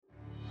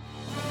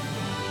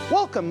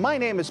Welcome, my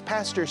name is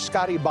Pastor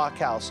Scotty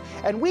Bachhaus,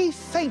 and we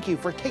thank you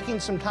for taking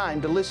some time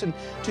to listen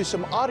to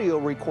some audio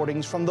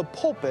recordings from the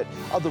pulpit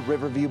of the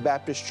Riverview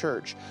Baptist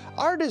Church.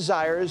 Our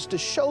desire is to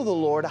show the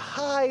Lord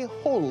high,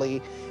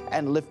 holy,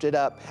 and lifted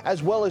up,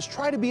 as well as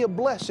try to be a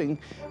blessing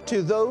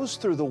to those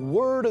through the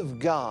Word of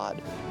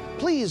God.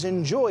 Please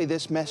enjoy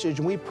this message,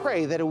 and we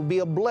pray that it will be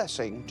a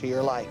blessing to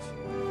your life.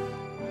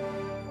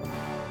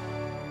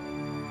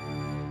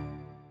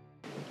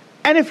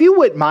 And if you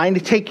wouldn't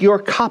mind, take your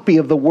copy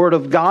of the Word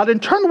of God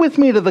and turn with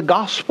me to the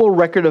Gospel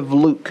record of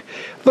Luke.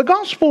 The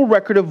Gospel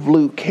record of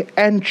Luke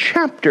and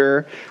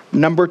chapter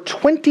number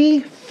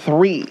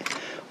 23.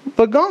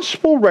 The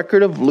Gospel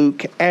record of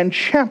Luke and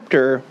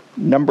chapter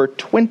number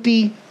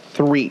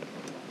 23.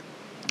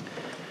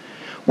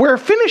 We're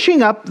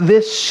finishing up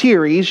this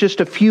series, just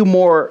a few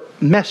more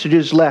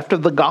messages left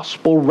of the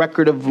Gospel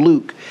record of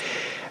Luke.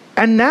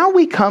 And now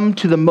we come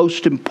to the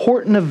most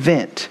important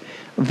event,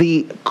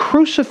 the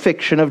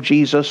crucifixion of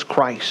Jesus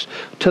Christ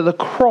to the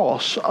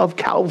cross of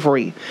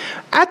Calvary.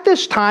 At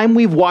this time,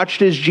 we've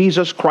watched as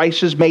Jesus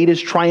Christ has made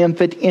his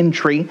triumphant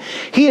entry.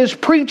 He has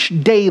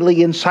preached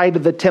daily inside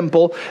of the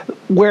temple,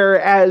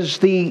 whereas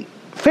the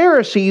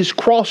Pharisees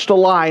crossed a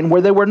line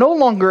where they were no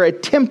longer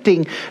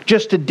attempting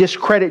just to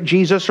discredit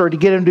Jesus or to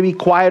get him to be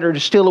quiet or to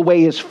steal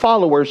away his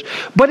followers,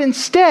 but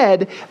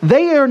instead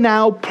they are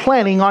now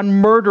planning on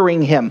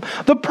murdering him.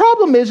 The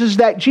problem is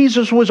that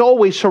Jesus was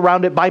always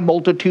surrounded by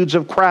multitudes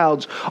of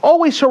crowds,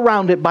 always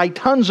surrounded by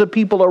tons of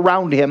people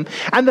around him,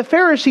 and the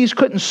Pharisees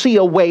couldn't see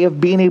a way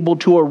of being able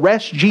to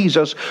arrest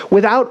Jesus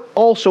without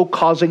also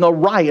causing a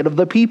riot of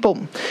the people.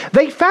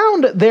 They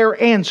found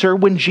their answer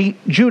when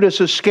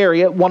Judas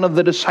Iscariot, one of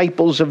the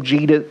disciples of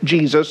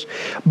Jesus,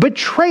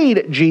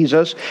 betrayed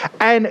Jesus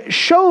and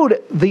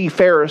showed the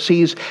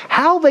Pharisees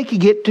how they could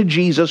get to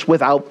Jesus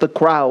without the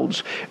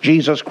crowds.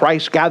 Jesus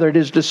Christ gathered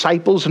his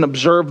disciples and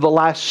observed the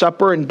Last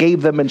Supper and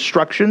gave them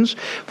instructions,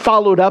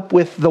 followed up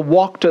with the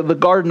walk to the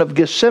Garden of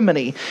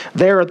Gethsemane.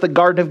 There at the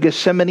Garden of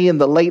Gethsemane in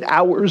the late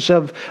hours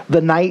of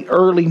the night,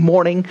 early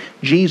morning,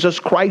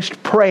 Jesus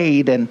Christ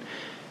prayed,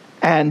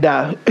 and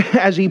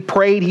as he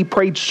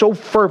prayed so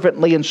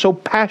fervently and so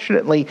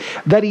passionately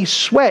that he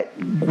sweat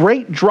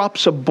great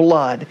drops of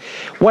blood.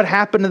 What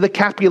happened to the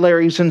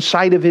capillaries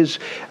inside of his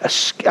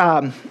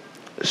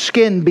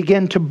skin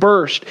began to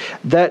burst.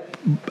 That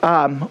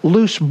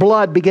loose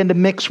blood began to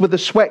mix with the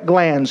sweat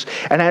glands.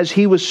 And as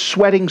he was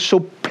sweating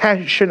so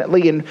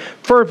passionately and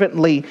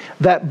fervently,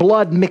 that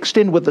blood mixed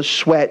in with the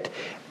sweat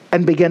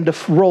and began to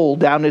roll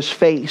down his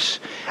face.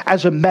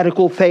 As a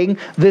medical thing,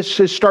 this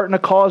is starting to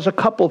cause a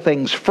couple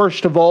things.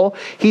 First of all,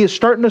 he is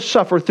starting to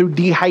suffer through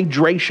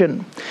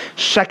dehydration.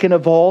 Second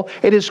of all,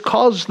 it has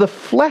caused the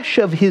flesh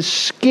of his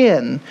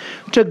skin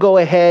to go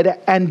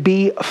ahead and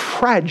be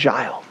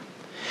fragile.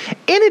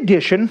 In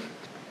addition,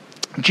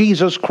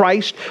 Jesus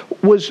Christ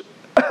was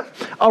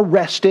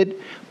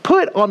arrested,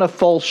 put on a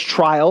false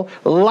trial,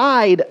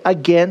 lied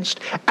against,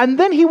 and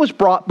then he was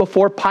brought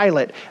before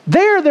Pilate.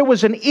 There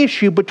was an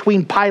issue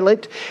between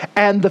Pilate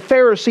and the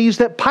Pharisees,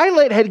 that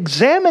Pilate had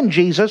examined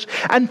Jesus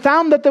and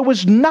found that there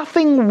was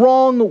nothing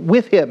wrong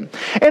with him.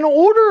 In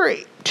order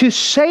to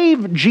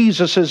save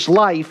Jesus'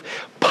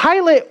 life,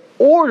 Pilate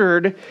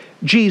ordered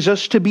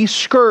Jesus to be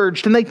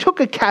scourged, and they took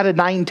a cat of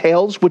nine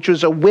tails, which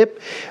was a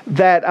whip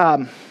that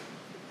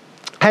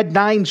had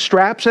 9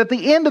 straps. At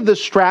the end of the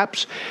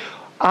straps,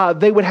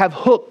 they would have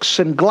hooks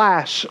and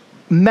glass,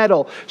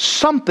 metal,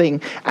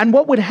 something. And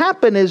what would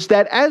happen is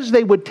that as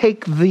they would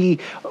take the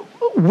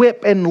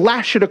whip and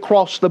lash it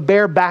across the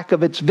bare back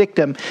of its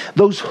victim,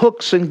 those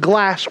hooks and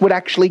glass would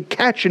actually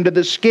catch into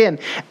the skin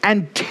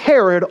and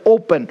tear it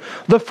open.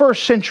 The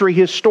first century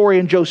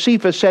historian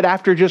Josephus said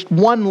after just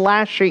one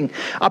lashing,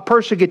 a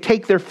person could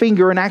take their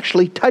finger and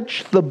actually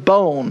touch the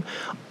bone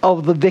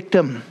of the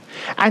victim.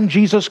 And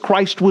Jesus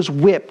Christ was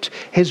whipped.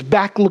 His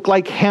back looked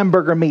like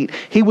hamburger meat.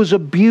 He was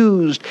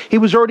abused. He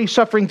was already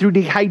suffering through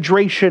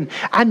dehydration.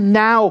 And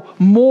now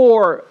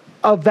more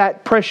of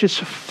that precious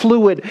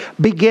fluid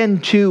began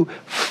to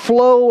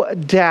flow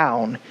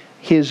down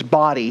his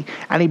body.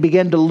 And he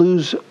began to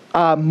lose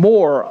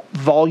more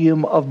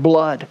volume of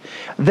blood.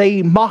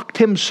 They mocked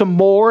him some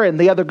more, and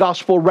the other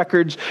gospel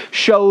records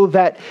show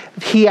that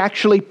he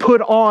actually put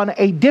on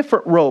a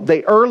different robe.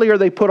 Earlier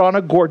they put on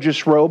a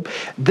gorgeous robe,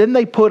 then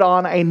they put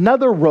on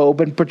another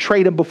robe and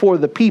portrayed him before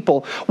the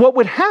people. What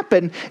would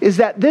happen is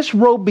that this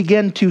robe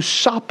began to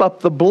sop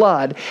up the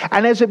blood,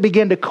 and as it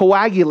began to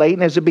coagulate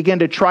and as it began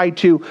to try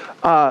to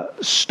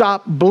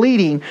stop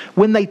bleeding,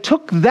 when they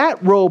took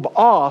that robe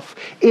off,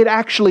 it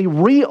actually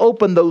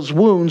reopened those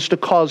wounds to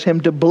cause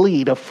him to bleed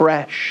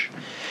afresh.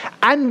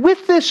 And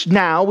with this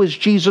now, as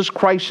Jesus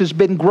Christ has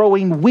been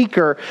growing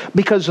weaker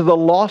because of the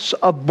loss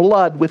of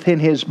blood within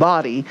his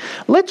body,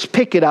 let's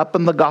pick it up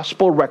in the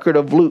Gospel record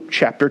of Luke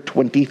chapter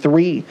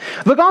 23.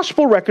 The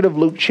Gospel record of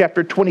Luke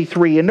chapter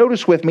 23, and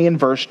notice with me in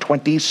verse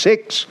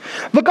 26.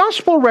 The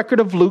Gospel record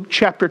of Luke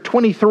chapter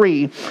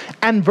 23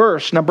 and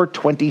verse number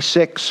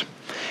 26.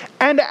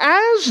 And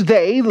as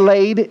they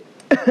laid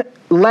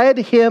led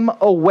him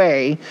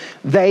away,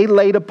 they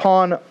laid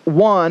upon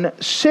one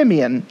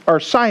Simon,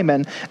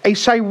 a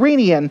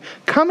Cyrenian,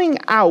 coming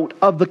out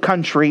of the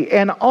country,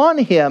 and on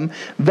him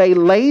they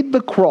laid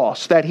the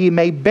cross, that he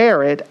may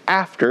bear it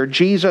after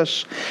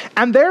Jesus.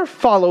 And there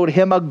followed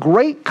him a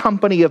great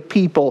company of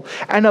people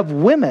and of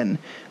women,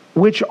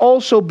 which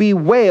also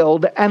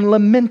bewailed and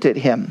lamented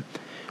him.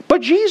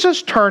 But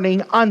Jesus,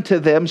 turning unto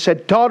them,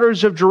 said,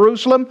 Daughters of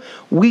Jerusalem,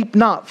 weep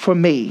not for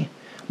me,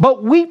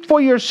 but weep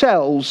for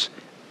yourselves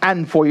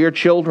and for your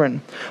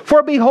children.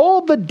 For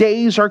behold, the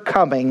days are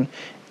coming,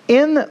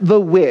 in the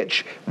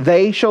which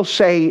they shall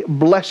say,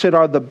 Blessed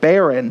are the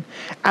barren,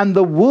 and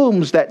the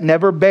wombs that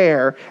never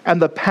bare,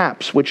 and the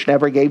paps which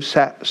never gave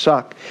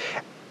suck.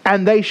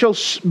 And they shall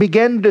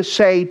begin to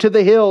say to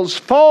the hills,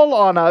 Fall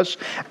on us,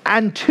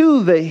 and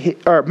to the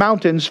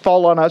mountains,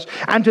 fall on us,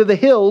 and to the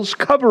hills,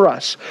 cover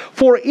us.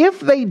 For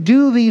if they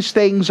do these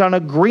things on a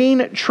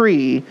green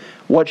tree,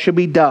 what should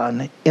be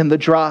done in the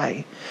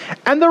dry?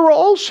 And there were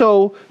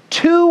also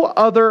 2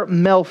 other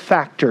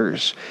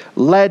malefactors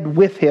led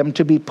with him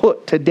to be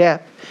put to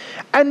death.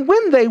 And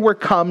when they were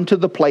come to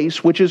the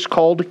place which is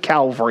called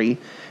Calvary,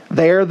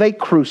 there they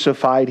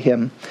crucified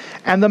him,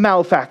 and the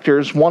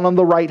malefactors, one on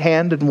the right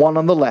hand and one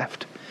on the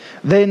left.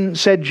 Then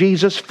said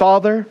Jesus,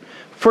 Father,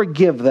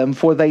 forgive them,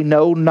 for they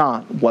know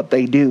not what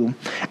they do.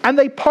 And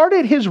they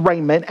parted his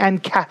raiment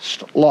and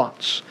cast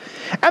lots.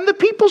 And the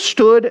people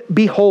stood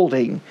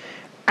beholding.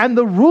 And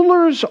the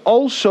rulers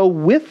also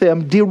with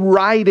them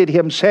derided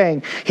him,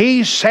 saying,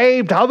 He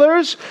saved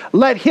others,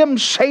 let him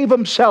save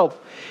himself,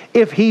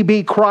 if he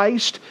be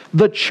Christ,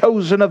 the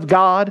chosen of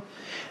God.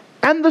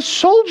 And the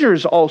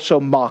soldiers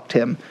also mocked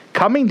him,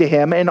 coming to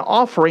him and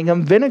offering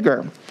him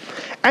vinegar,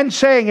 and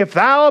saying, If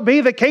thou be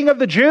the King of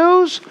the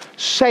Jews,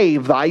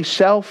 save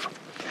thyself.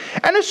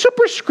 And a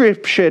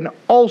superscription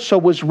also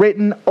was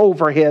written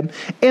over him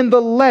in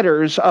the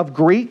letters of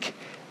Greek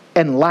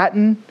and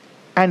Latin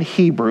and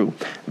Hebrew,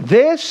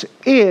 This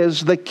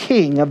is the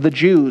King of the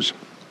Jews.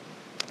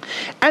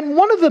 And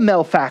one of the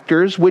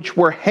malefactors which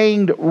were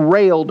hanged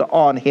railed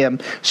on him,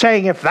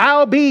 saying, If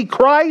thou be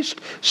Christ,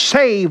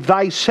 save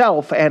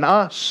thyself and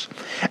us.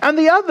 And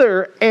the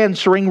other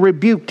answering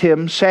rebuked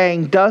him,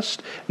 saying,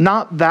 Dost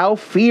not thou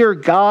fear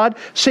God,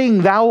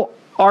 seeing thou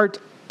art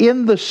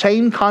in the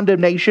same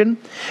condemnation?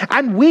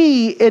 And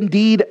we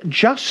indeed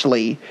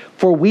justly,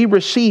 for we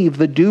receive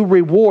the due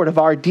reward of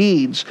our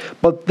deeds.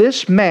 But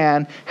this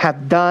man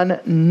hath done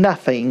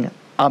nothing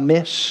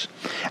amiss.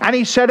 And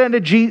he said unto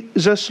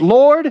Jesus,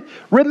 Lord,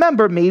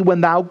 remember me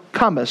when thou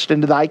comest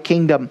into thy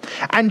kingdom.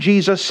 And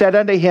Jesus said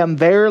unto him,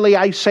 Verily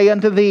I say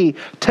unto thee,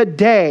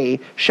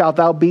 today shalt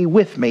thou be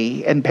with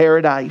me in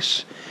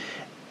paradise.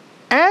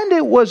 And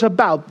it was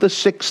about the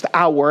 6th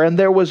hour, and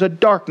there was a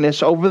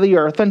darkness over the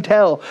earth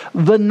until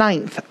the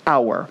 9th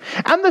hour.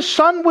 And the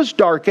sun was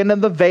darkened,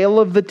 and the veil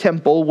of the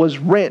temple was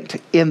rent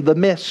in the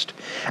midst.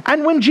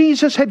 And when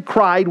Jesus had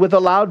cried with a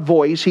loud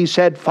voice, he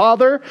said,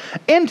 Father,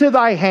 into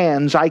thy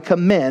hands I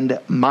commend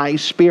my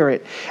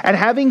spirit. And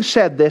having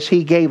said this,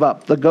 he gave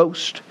up the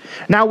ghost.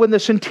 Now when the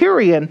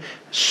centurion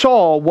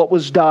saw what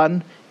was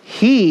done,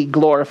 he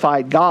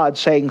glorified God,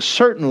 saying,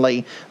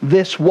 Certainly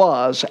this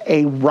was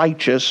a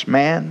righteous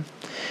man.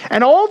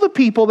 And all the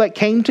people that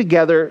came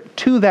together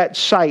to that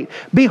sight,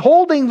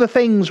 beholding the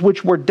things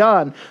which were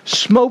done,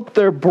 smote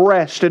their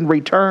breast and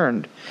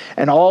returned.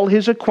 And all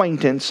his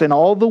acquaintance and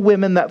all the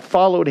women that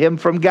followed him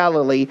from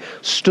Galilee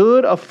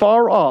stood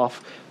afar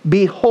off,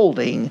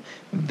 beholding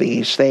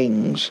these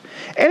things.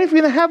 And if you're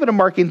in the habit of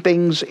marking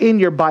things in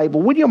your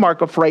Bible, would you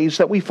mark a phrase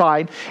that we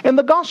find in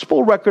the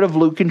Gospel record of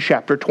Luke in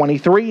chapter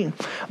 23?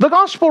 The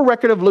Gospel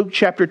record of Luke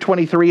chapter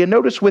 23, and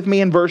notice with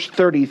me in verse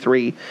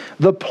 33,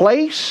 the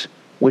place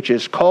which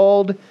is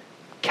called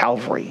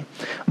Calvary.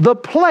 The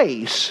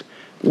place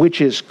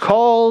which is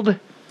called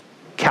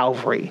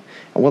Calvary.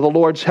 And with the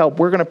Lord's help,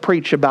 we're going to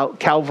preach about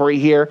Calvary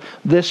here,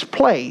 this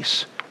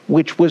place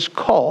which was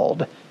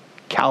called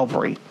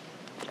Calvary.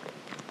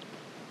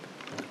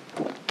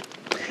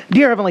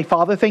 Dear Heavenly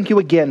Father, thank you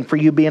again for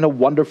you being a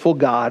wonderful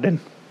God. And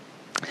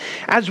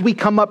as we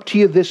come up to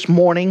you this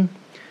morning,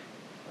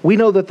 we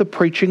know that the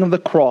preaching of the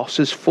cross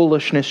is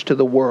foolishness to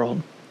the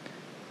world.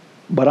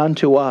 But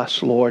unto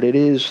us, Lord, it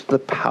is the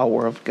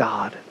power of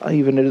God,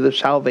 even into the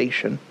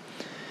salvation.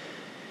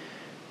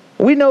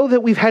 We know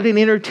that we've had an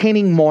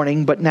entertaining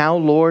morning, but now,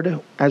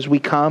 Lord, as we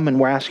come and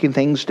we're asking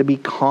things to be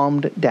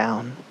calmed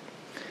down,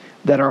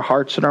 that our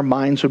hearts and our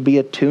minds would be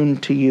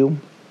attuned to you,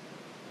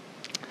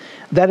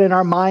 that in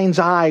our mind's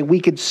eye we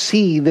could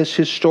see this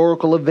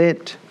historical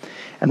event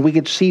and we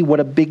could see what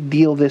a big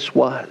deal this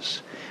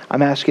was.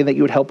 I'm asking that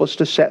you would help us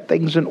to set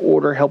things in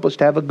order, help us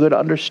to have a good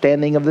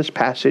understanding of this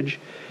passage.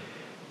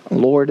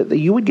 Lord, that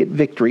you would get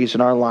victories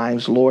in our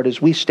lives, Lord, as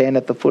we stand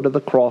at the foot of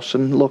the cross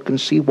and look and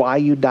see why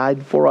you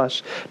died for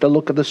us, to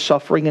look at the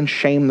suffering and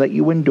shame that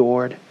you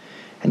endured,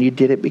 and you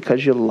did it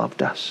because you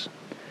loved us.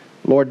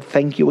 Lord,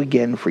 thank you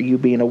again for you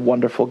being a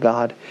wonderful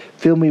God.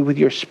 Fill me with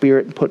your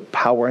Spirit and put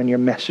power in your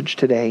message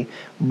today.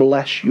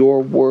 Bless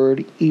your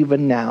word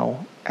even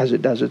now as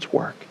it does its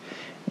work.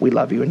 We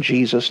love you in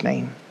Jesus'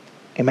 name.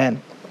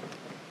 Amen.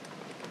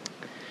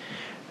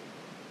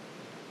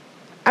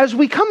 As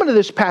we come into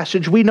this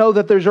passage, we know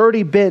that there's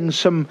already been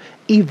some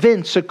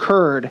events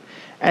occurred.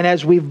 And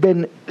as we've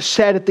been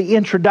said at the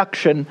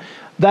introduction,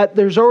 that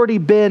there's already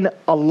been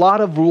a lot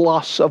of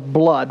loss of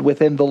blood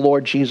within the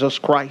Lord Jesus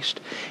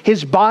Christ.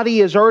 His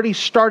body is already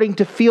starting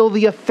to feel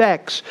the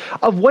effects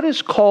of what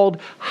is called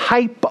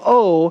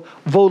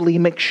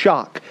hypovolemic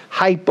shock.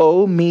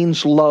 Hypo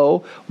means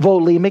low,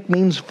 volemic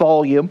means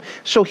volume.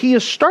 So he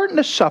is starting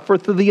to suffer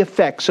through the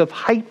effects of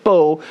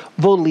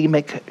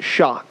hypovolemic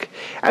shock.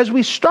 As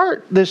we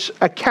start this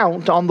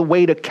account on the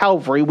way to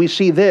Calvary, we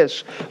see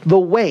this: the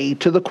way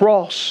to the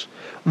cross.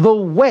 The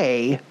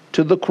way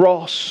to the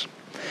cross.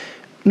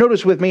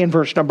 Notice with me in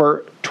verse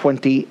number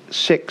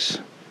 26.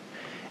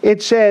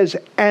 It says,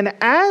 "And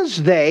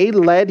as they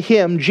led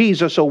him,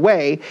 Jesus,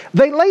 away,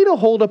 they laid a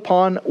hold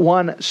upon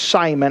one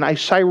Simon, a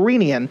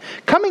Cyrenian,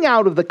 coming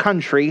out of the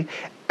country,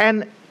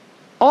 and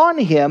on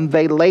him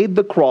they laid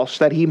the cross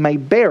that he may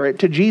bear it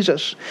to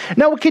Jesus."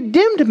 Now, a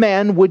condemned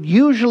man would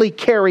usually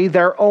carry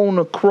their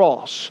own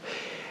cross.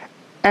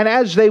 And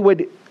as they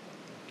would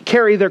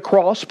carry their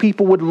cross,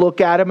 people would look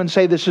at him and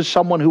say, this is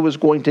someone who was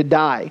going to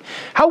die.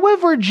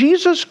 However,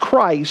 Jesus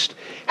Christ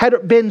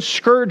had been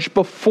scourged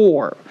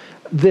before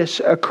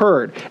this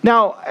occurred.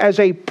 Now,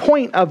 as a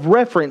point of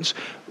reference,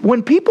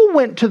 when people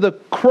went to the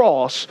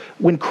cross,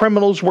 when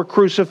criminals were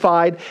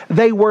crucified,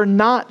 they were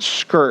not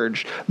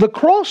scourged. The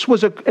cross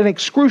was an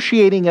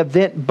excruciating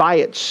event by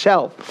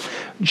itself.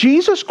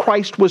 Jesus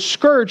Christ was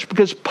scourged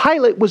because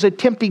Pilate was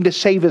attempting to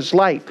save his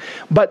life.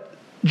 But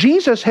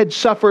Jesus had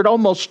suffered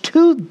almost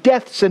 2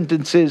 death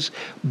sentences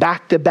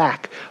back to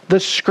back. The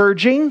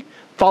scourging,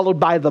 followed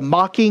by the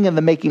mocking and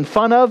the making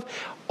fun of,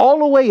 all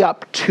the way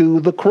up to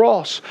the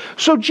cross.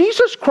 So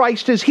Jesus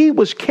Christ, as he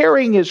was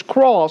carrying his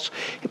cross,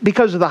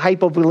 because of the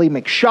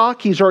hypovolemic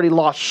shock, he's already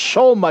lost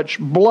so much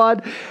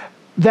blood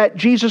that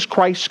Jesus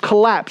Christ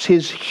collapsed.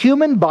 His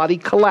human body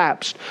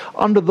collapsed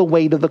under the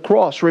weight of the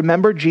cross.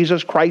 Remember,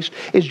 Jesus Christ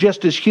is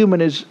just as human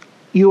as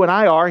you and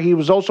I are. He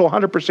was also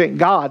 100%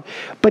 God,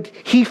 but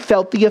he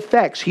felt the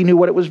effects. He knew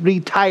what it was to be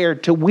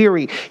tired, to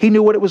weary. He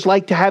knew what it was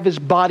like to have his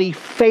body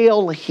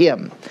fail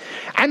him.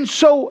 And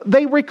so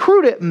they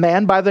recruited a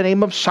man by the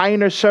name of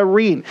Simon or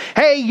Cyrene.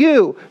 Hey,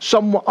 you,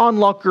 some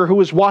onlooker who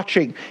was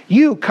watching,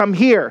 you come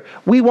here.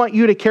 We want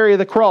you to carry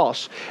the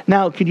cross.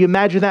 Now, can you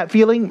imagine that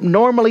feeling?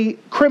 Normally,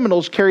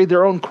 criminals carry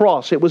their own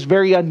cross. It was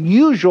very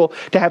unusual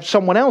to have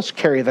someone else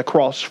carry the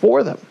cross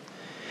for them.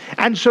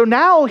 And so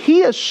now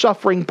he is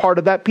suffering part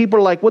of that. People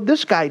are like, what'd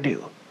this guy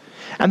do?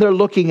 And they're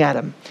looking at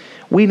him.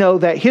 We know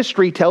that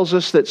history tells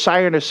us that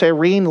Simon or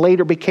Cyrene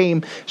later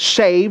became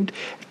saved.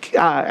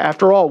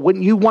 After all,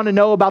 wouldn't you want to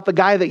know about the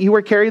guy that you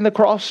were carrying the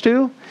cross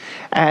to?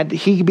 And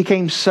he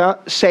became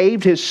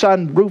saved. His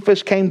son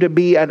Rufus came to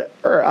be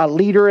a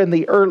leader in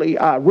the early,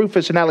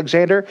 Rufus and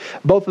Alexander.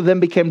 Both of them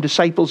became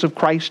disciples of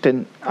Christ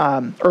and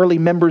early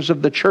members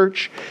of the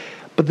church.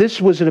 But this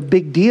was a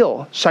big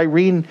deal.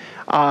 Cyrene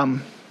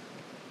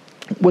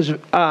was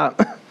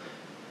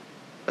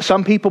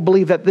some people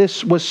believe that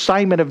this was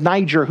Simon of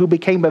Niger, who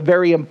became a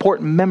very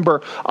important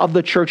member of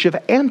the church of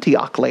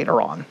Antioch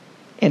later on.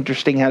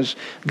 Interesting as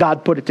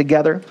God put it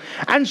together.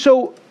 And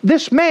so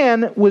this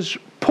man was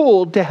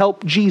pulled to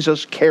help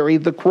Jesus carry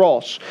the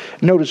cross.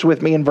 Notice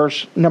with me in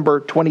verse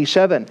number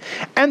 27.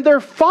 "And there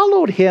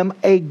followed him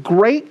a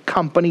great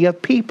company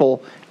of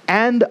people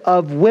and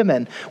of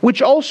women,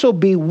 which also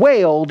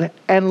bewailed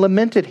and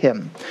lamented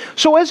him."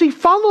 So as he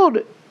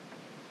followed,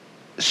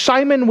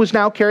 Simon was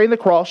now carrying the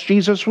cross.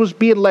 Jesus was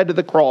being led to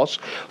the cross.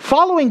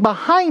 Following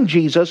behind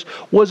Jesus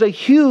was a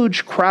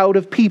huge crowd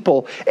of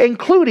people,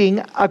 including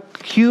a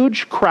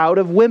huge crowd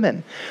of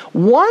women.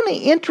 One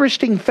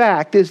interesting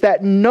fact is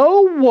that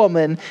no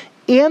woman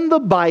in the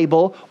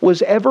Bible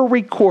was ever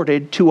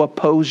recorded to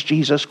oppose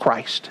Jesus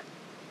Christ.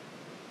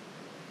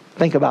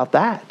 Think about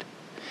that.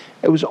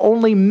 It was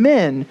only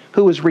men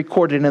who was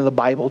recorded in the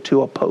Bible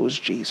to oppose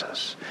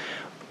Jesus.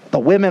 The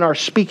women are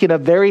speaking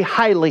of very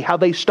highly how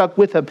they stuck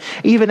with him.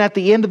 Even at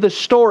the end of the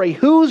story,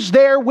 who's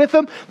there with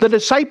him? The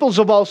disciples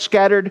have all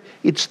scattered.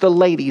 It's the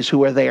ladies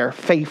who are there,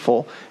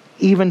 faithful,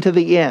 even to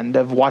the end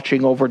of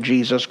watching over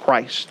Jesus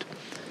Christ.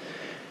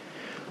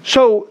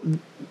 So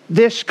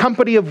this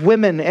company of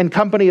women and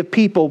company of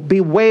people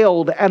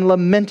bewailed and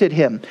lamented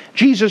him.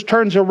 Jesus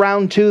turns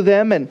around to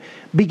them and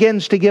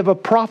begins to give a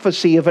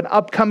prophecy of an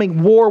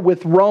upcoming war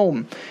with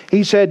Rome.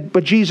 He said,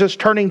 but Jesus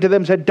turning to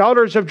them said,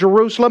 "Daughters of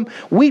Jerusalem,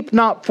 weep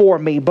not for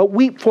me, but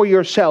weep for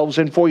yourselves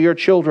and for your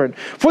children.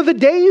 For the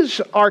days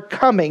are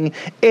coming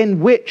in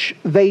which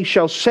they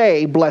shall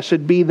say,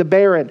 blessed be the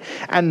barren,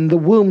 and the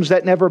wombs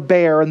that never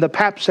bare, and the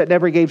paps that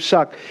never gave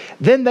suck.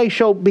 Then they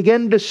shall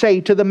begin to say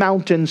to the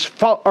mountains,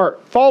 fall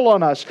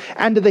on us,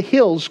 and to the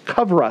hills,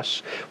 cover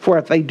us. For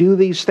if they do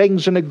these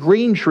things in a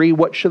green tree,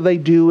 what shall they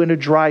do in a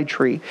dry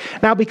tree?"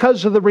 Now, because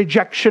because of the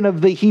rejection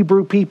of the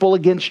Hebrew people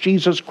against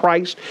Jesus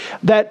Christ,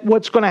 that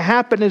what's going to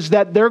happen is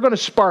that they're going to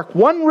spark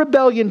one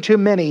rebellion too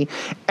many,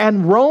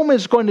 and Rome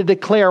is going to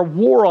declare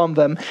war on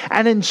them.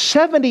 And in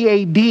 70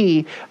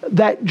 AD,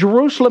 that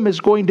Jerusalem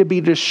is going to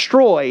be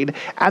destroyed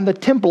and the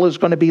temple is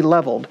going to be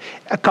leveled.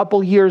 A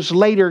couple years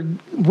later,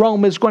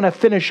 Rome is going to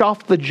finish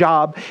off the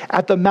job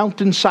at the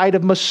mountainside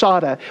of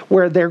Masada,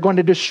 where they're going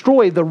to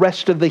destroy the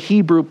rest of the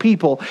Hebrew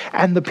people.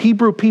 And the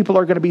Hebrew people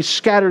are going to be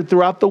scattered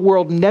throughout the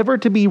world, never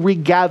to be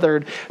regathered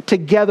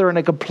together in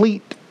a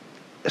complete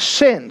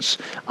sense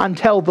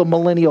until the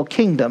millennial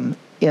kingdom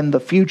in the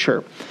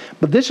future.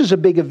 But this is a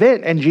big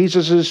event, and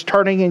Jesus is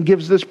turning and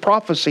gives this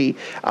prophecy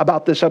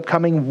about this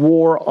upcoming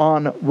war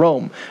on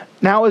Rome.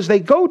 Now, as they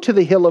go to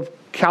the hill of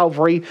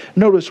Calvary,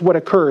 notice what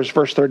occurs,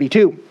 verse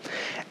 32.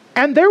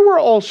 And there were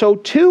also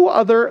 2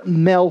 other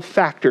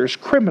malefactors,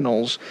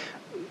 criminals,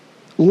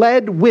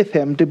 led with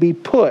him to be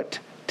put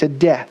to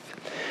death.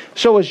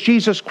 So as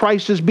Jesus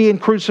Christ is being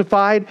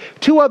crucified,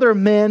 2 other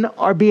men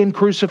are being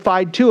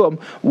crucified to him,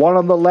 one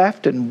on the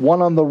left and one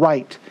on the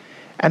right.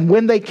 And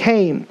when they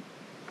came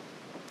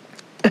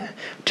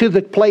to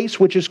the place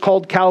which is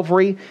called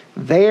Calvary,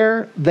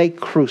 there they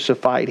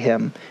crucified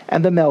him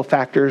and the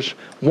malefactors,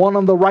 one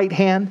on the right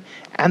hand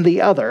and the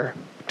other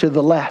to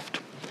the left.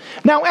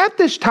 Now at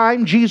this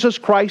time, Jesus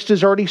Christ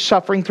is already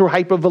suffering through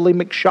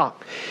hypovolemic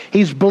shock.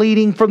 He's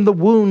bleeding from the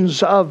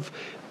wounds of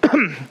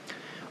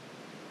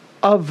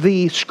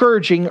the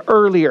scourging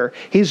earlier.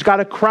 He's got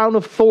a crown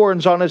of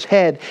thorns on his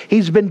head.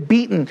 He's been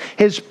beaten.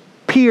 His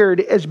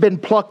beard has been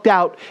plucked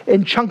out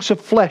and chunks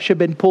of flesh have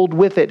been pulled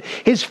with it.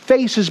 His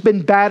face has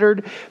been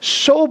battered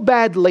so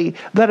badly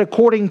that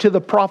according to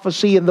the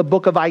prophecy in the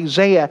book of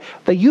Isaiah,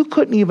 that you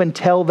couldn't even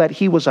tell that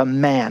he was a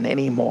man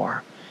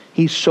anymore.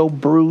 He's so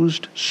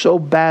bruised, so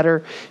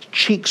battered,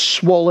 cheeks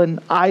swollen,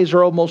 eyes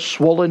are almost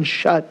swollen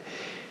shut.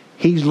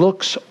 He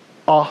looks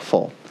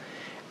awful.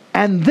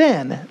 And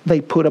then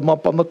they put him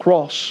up on the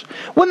cross.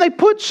 When they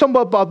put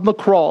someone up on the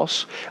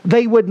cross,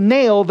 they would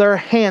nail their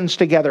hands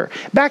together.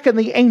 Back in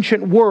the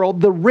ancient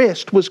world, the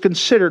wrist was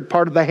considered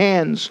part of the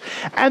hands.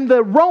 And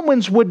the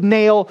Romans would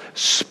nail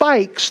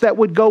spikes that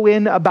would go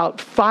in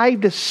about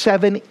 5 to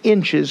 7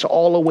 inches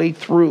all the way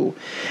through.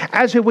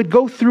 As it would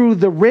go through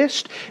the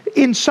wrist,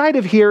 inside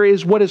of here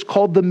is what is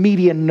called the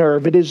median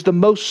nerve. It is the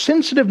most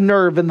sensitive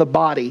nerve in the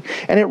body.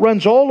 And it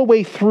runs all the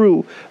way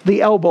through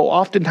the elbow.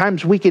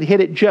 Oftentimes we could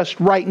hit it just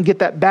right and get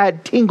that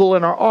bad tingle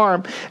in our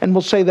arm, and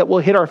we'll say that we'll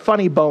hit our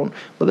funny bone.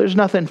 But there's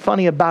nothing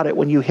funny about it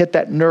when you hit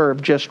that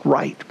nerve just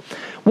right.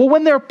 Well,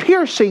 when they're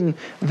piercing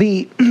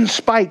the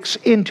spikes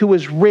into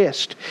his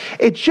wrist,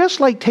 it's just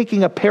like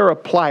taking a pair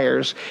of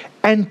pliers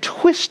and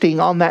twisting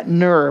on that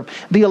nerve,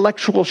 the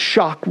electrical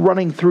shock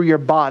running through your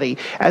body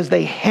as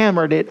they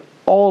hammered it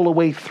all the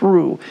way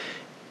through.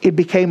 It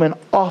became an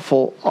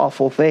awful,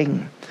 awful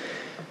thing.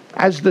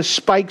 As the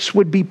spikes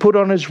would be put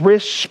on his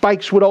wrists,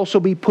 spikes would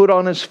also be put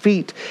on his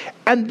feet.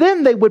 And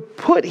then they would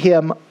put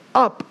him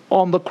up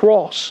on the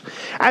cross.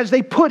 As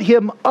they put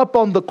him up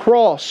on the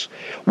cross,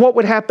 what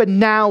would happen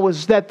now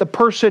is that the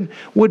person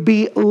would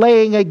be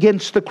laying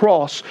against the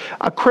cross.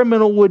 A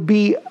criminal would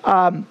be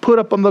put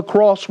up on the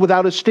cross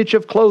without a stitch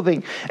of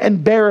clothing,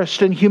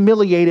 embarrassed and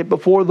humiliated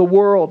before the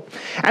world.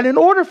 And in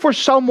order for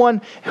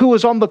someone who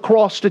is on the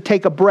cross to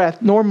take a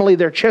breath, normally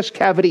their chest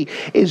cavity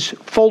is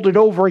folded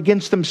over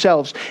against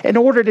themselves. In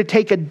order to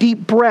take a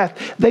deep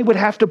breath, they would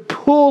have to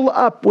pull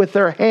up with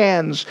their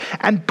hands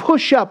and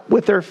push up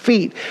with their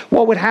feet.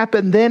 What would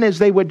happen then is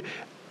they would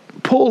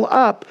pull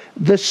up,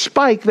 the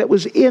spike that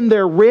was in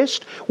their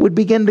wrist would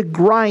begin to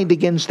grind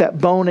against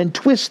that bone and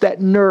twist that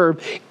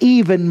nerve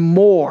even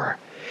more.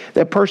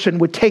 That person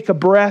would take a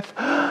breath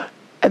and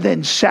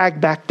then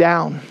sag back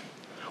down.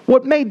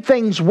 What made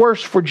things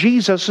worse for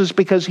Jesus is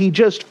because he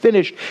just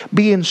finished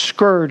being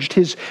scourged.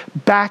 His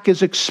back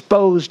is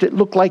exposed. It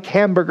looked like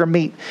hamburger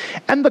meat.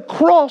 And the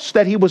cross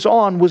that he was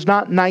on was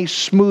not nice,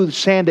 smooth,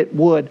 sanded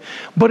wood,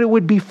 but it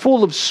would be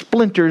full of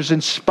splinters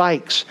and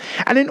spikes.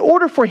 And in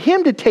order for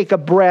him to take a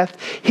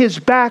breath, his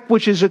back,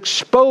 which is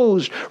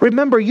exposed,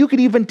 remember, you could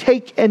even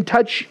take and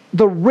touch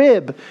the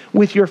rib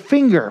with your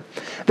finger.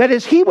 That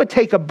as he would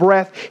take a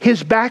breath,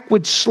 his back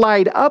would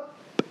slide up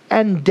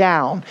and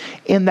down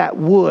in that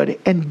wood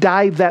and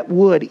dive that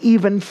wood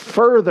even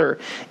further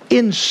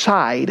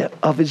inside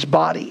of his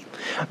body.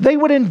 They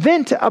would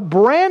invent a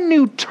brand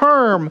new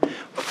term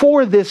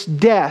for this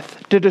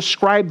death to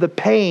describe the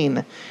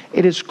pain.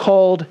 It is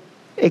called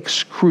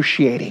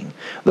excruciating.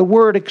 The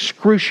word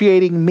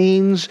excruciating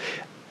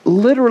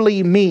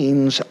literally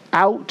means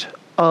out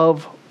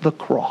of the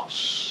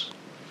cross.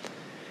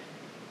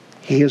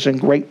 He is in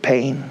great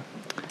pain.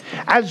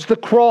 As the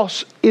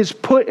cross is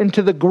put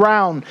into the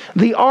ground,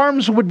 the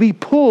arms would be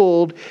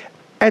pulled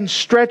and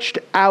stretched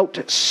out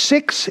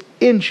 6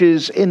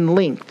 inches in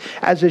length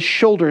as his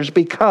shoulders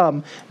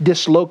become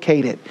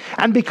dislocated.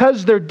 And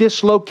because they're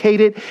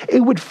dislocated, it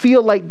would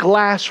feel like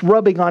glass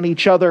rubbing on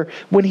each other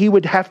when he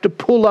would have to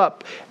pull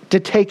up to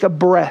take a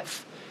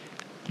breath.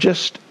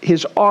 Just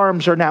his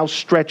arms are now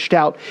stretched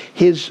out.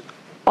 His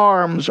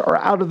arms are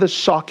out of the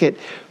socket,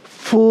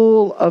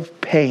 full of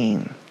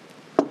pain.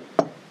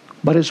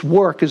 But his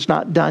work is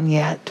not done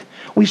yet.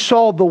 We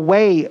saw the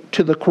way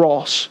to the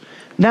cross.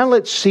 Now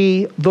let's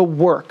see the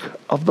work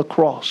of the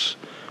cross.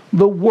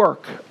 The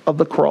work of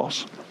the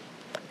cross.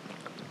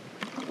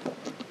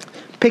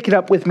 Pick it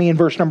up with me in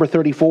verse number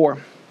 34.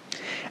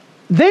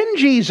 Then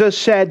Jesus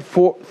said,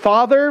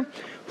 Father,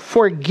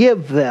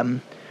 forgive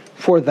them,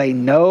 for they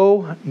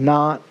know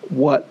not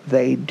what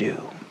they do.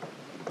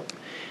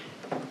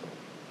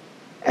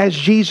 As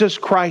Jesus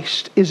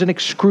Christ is in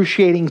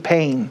excruciating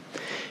pain,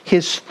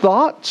 his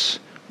thoughts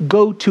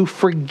go to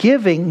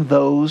forgiving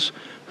those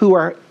who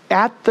are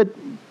at the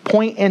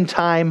point in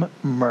time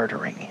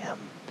murdering him.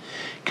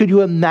 Could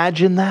you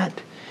imagine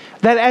that?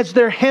 That as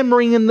they're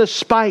hammering in the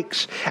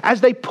spikes,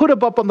 as they put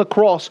him up on the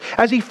cross,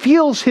 as he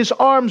feels his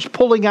arms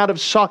pulling out of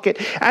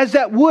socket, as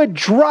that wood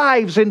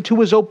drives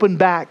into his open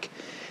back,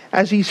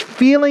 as he's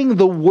feeling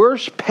the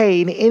worst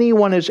pain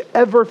anyone has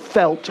ever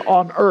felt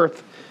on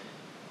earth,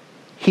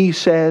 he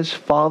says,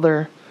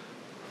 Father,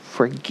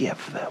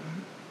 forgive them.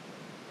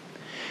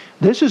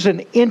 This is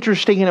an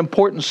interesting and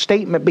important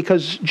statement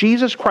because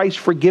Jesus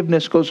Christ's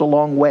forgiveness goes a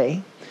long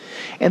way.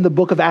 In the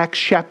book of Acts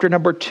chapter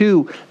number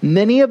 2,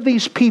 many of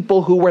these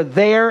people who were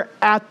there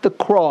at the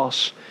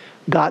cross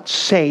got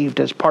saved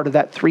as part of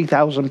that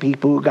 3,000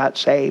 people who got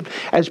saved.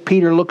 As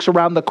Peter looks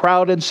around the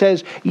crowd and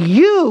says,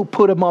 you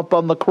put him up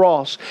on the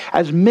cross,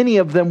 as many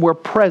of them were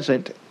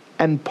present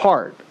and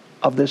part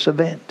of this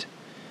event.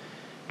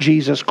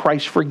 Jesus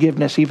Christ's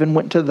forgiveness even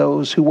went to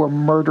those who were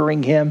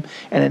murdering him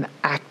in an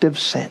active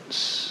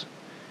sense.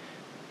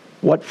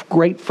 What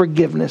great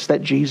forgiveness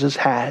that Jesus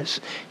has.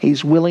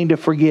 He's willing to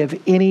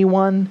forgive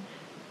anyone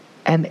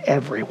and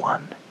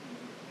everyone,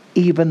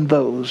 even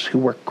those who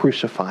were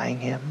crucifying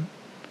him.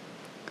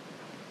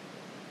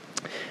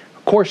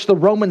 Of course, the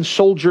Roman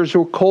soldiers who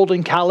were cold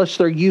and callous,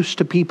 they're used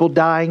to people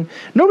dying.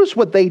 Notice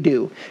what they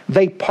do.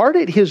 They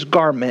parted his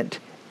garment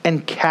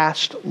and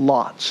cast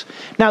lots.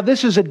 Now,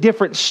 this is a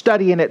different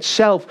study in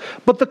itself,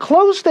 but the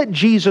clothes that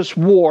Jesus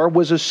wore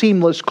was a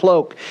seamless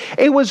cloak.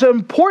 It was an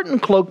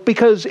important cloak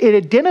because it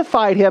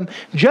identified him,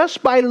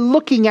 just by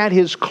looking at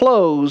his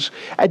clothes,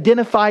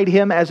 identified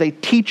him as a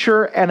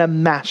teacher and a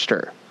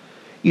master.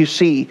 You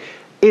see,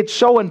 it's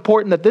so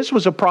important that this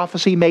was a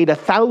prophecy made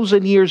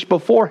 1,000 years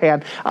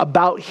beforehand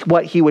about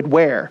what he would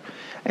wear.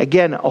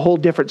 Again, a whole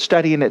different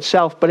study in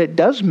itself, but it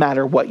does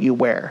matter what you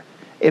wear.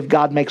 If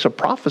God makes a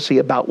prophecy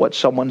about what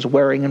someone's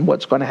wearing and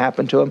what's going to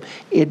happen to them,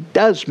 it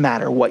does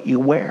matter what you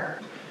wear.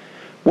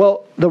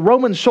 Well, the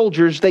Roman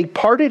soldiers, they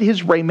parted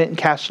his raiment and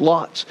cast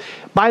lots.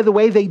 By the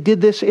way, they did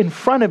this in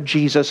front of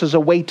Jesus as a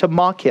way to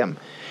mock him.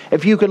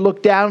 If you could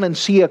look down and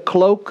see a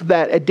cloak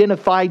that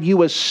identified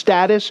you as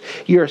status,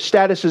 your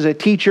status as a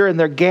teacher, and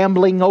they're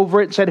gambling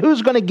over it and said,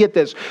 who's going to get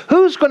this?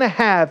 Who's going to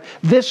have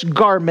this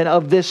garment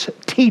of this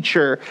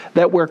teacher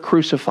that we're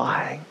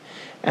crucifying?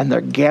 And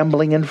they're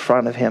gambling in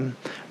front of him.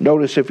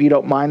 Notice, if you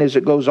don't mind, as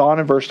it goes on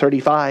in verse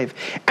 35.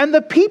 And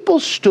the people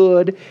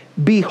stood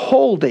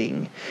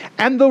beholding.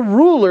 And the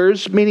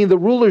rulers, meaning the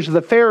rulers of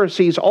the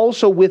Pharisees,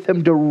 also with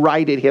him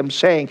derided him,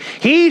 saying,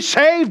 He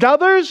saved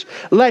others,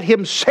 let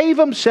him save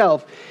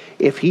himself,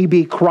 if he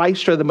be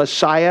Christ or the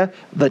Messiah,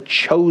 the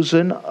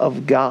chosen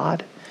of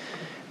God.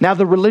 Now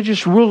the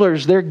religious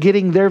rulers, they're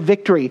getting their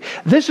victory.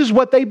 This is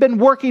what they've been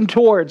working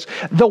towards.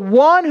 The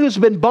one who's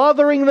been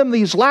bothering them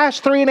these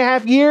last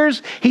 3.5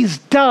 years, he's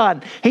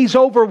done. He's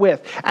over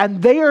with.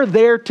 And they are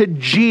there to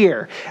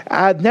jeer.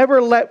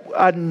 Never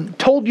let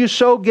told you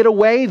so get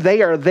away.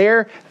 They are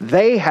there.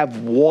 They have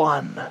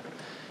won.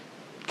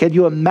 Can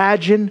you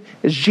imagine,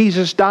 as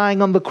Jesus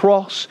dying on the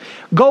cross,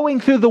 going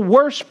through the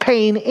worst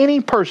pain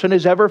any person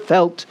has ever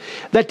felt,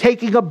 that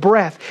taking a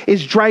breath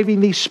is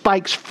driving these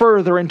spikes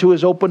further into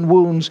his open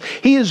wounds.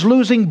 He is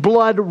losing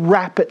blood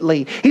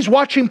rapidly. He's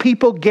watching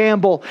people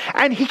gamble,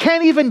 and he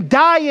can't even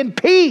die in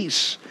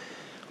peace.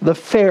 The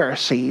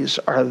Pharisees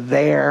are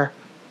there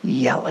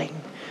yelling,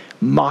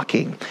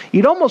 mocking.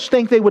 You'd almost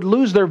think they would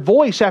lose their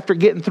voice after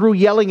getting through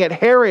yelling at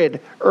Herod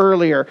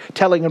earlier,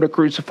 telling him to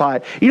crucify.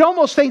 You'd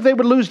almost think they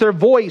would lose their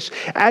voice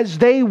as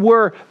they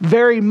were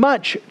very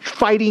much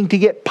fighting to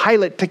get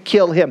Pilate to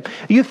kill him.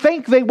 You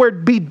think they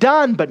would be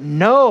done, but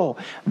no.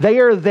 They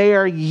are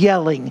there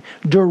yelling,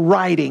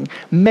 deriding,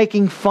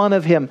 making fun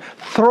of him,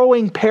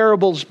 throwing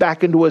parables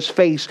back into his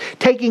face,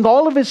 taking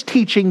all of his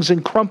teachings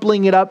and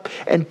crumpling it up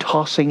and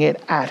tossing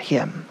it at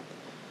him.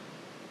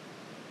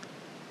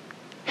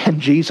 And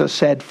Jesus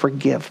said,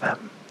 forgive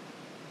them.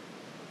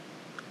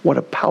 What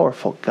a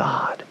powerful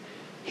God.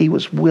 He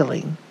was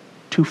willing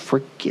to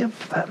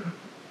forgive them.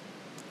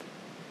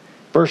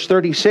 Verse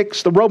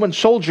 36, the Roman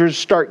soldiers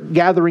start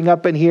gathering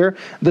up in here.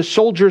 The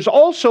soldiers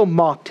also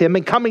mocked him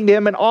and coming to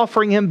him and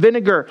offering him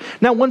vinegar.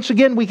 Now, once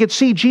again, we could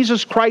see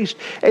Jesus Christ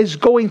is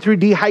going through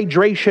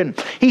dehydration.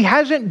 He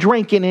hasn't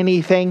drinking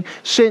anything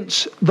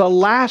since the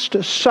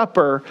Last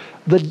Supper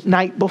the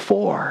night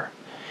before.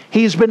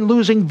 He's been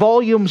losing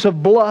volumes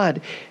of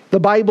blood. The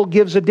Bible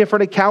gives a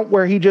different account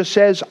where he just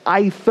says,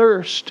 I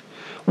thirst.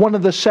 one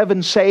of the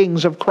 7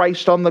 sayings of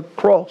Christ on the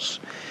cross.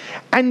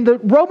 And the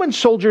Roman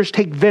soldiers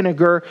take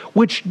vinegar,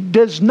 which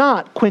does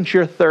not quench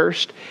your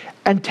thirst,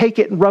 and take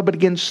it and rub it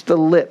against the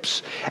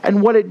lips.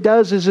 And what it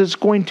does is it's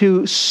going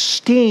to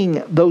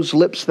sting those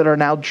lips that are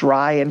now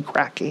dry and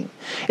cracking.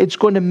 It's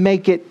going to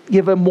make it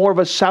give him more of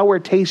a sour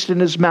taste in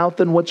his mouth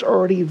than what's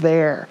already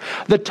there.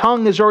 The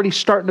tongue is already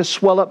starting to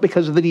swell up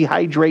because of the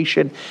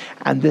dehydration,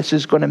 and this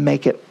is going to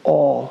make it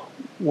all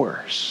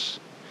worse.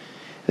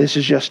 This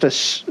is just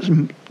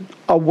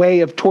a way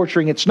of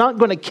torturing. It's not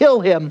going to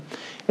kill him.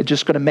 It's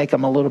just going to make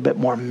him a little bit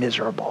more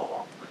miserable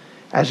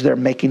as they're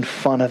making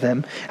fun of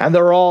him. And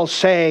they're all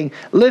saying,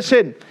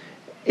 listen,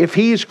 if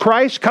he's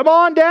Christ, come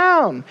on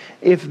down.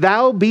 If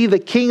thou be the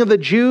King of the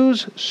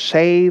Jews,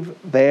 save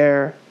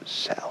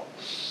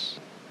themselves.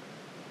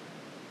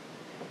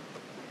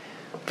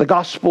 The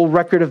gospel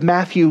record of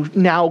Matthew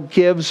now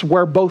gives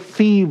where both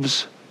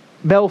thieves,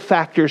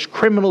 malefactors,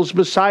 criminals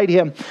beside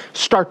him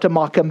start to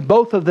mock him.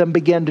 Both of them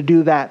begin to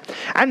do that.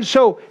 And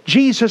so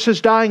Jesus is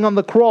dying on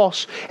the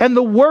cross, and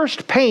the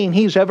worst pain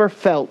he's ever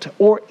felt,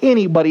 or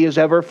anybody has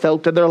ever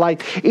felt in their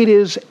life, it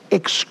is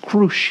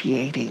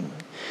excruciating.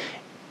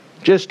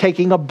 Just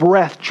taking a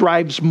breath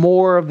drives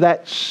more of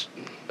that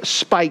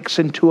spikes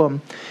into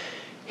him.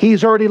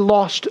 He's already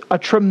lost a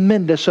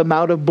tremendous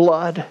amount of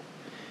blood.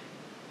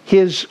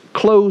 His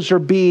clothes are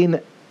being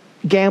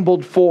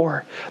gambled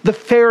for. The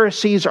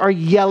Pharisees are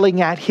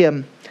yelling at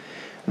him.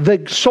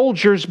 The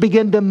soldiers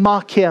begin to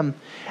mock him.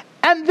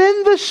 And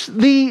then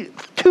the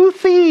 2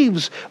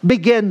 thieves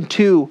begin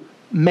to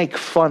make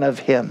fun of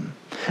him.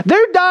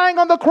 They're dying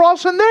on the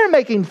cross and they're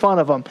making fun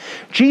of him.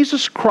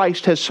 Jesus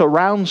Christ has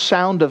surround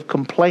sound of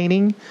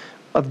complaining,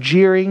 of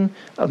jeering,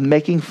 of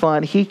making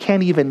fun. He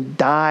can't even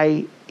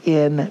die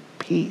in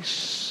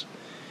peace.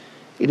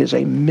 It is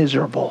a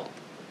miserable,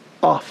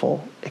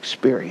 awful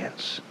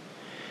experience.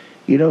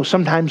 You know,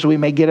 sometimes we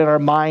may get in our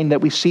mind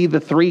that we see the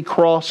 3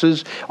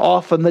 crosses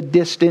off in the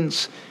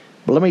distance.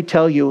 But let me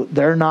tell you,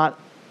 they're not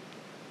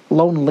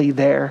lonely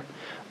there.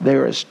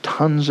 There is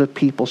tons of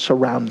people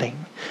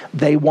surrounding.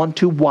 They want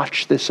to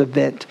watch this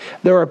event.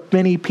 There are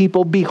many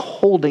people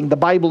beholding. The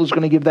Bible is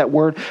going to give that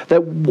word.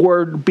 That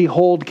word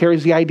behold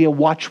carries the idea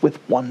watch with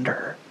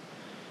wonder.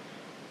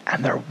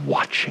 And they're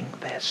watching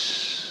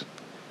this.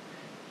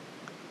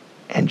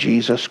 And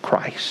Jesus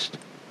Christ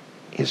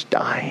is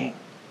dying.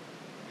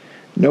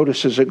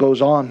 Notice as it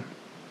goes on.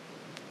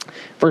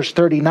 Verse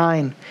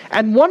 39,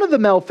 and one of the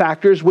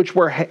malefactors which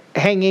were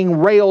hanging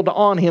railed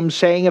on him,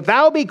 saying, if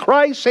thou be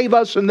Christ, save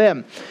us and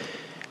them.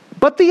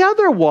 But the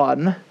other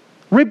one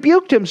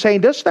rebuked him,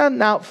 saying, dost thou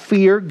not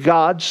fear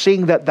God,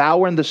 seeing that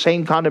thou art in the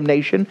same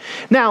condemnation?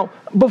 Now,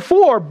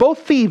 before, both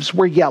thieves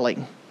were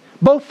yelling.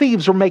 Both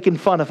thieves were making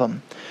fun of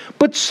him.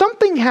 But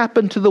something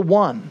happened to the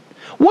one.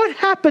 What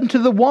happened to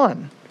the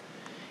one?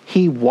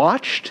 He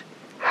watched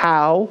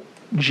how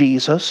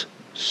Jesus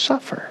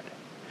suffered.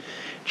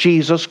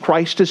 Jesus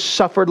Christ has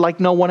suffered like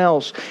no one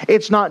else.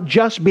 It's not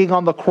just being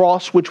on the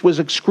cross, which was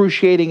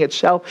excruciating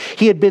itself.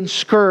 He had been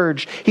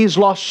scourged. He's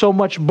lost so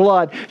much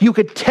blood. You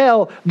could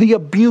tell the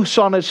abuse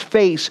on his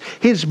face,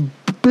 his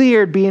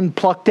beard being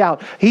plucked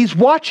out. He's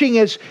watching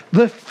as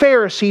the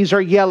Pharisees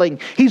are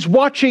yelling. He's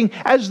watching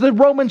as the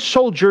Roman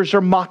soldiers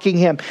are mocking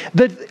him.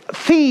 The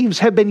thieves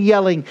have been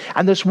yelling,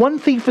 and this one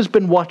thief has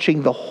been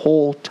watching the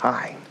whole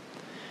time.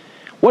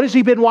 What has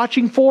he been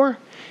watching for?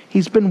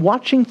 He's been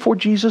watching for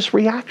Jesus'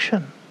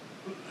 reaction.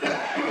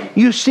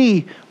 You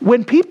see,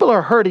 when people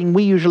are hurting,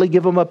 we usually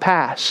give them a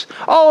pass.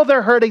 Oh,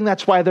 they're hurting,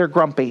 that's why they're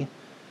grumpy.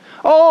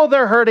 Oh,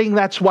 they're hurting,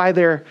 that's why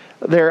they're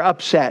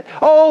upset.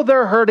 Oh,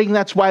 they're hurting,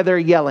 that's why they're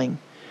yelling.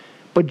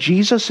 But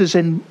Jesus is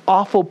in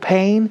awful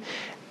pain,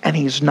 and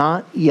he's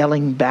not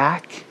yelling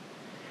back.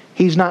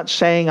 He's not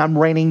saying, I'm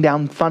raining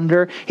down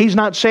thunder. He's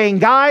not saying,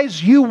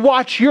 guys, you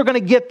watch, you're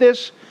going to get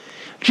this.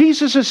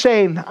 Jesus is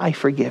saying, I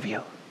forgive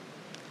you.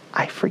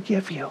 I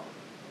forgive you.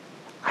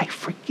 I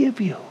forgive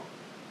you.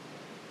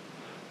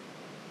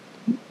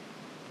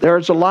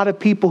 There's a lot of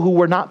people who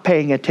were not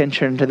paying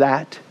attention to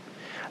that.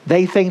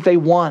 They think they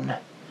won.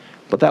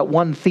 But that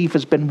one thief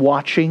has been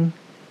watching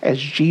as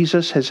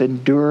Jesus has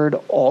endured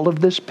all of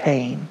this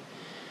pain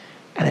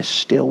and is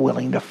still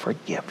willing to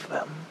forgive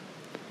them.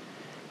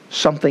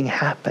 Something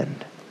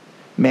happened.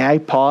 May I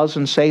pause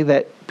and say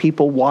that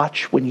people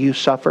watch when you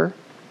suffer?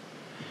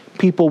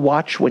 People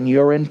watch when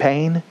you're in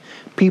pain?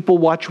 People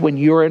watch when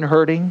you're in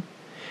hurting.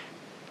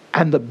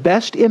 And the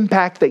best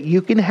impact that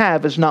you can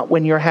have is not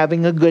when you're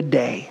having a good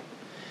day.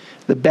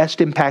 The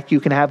best impact you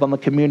can have on the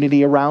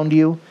community around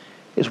you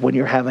is when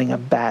you're having a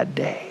bad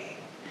day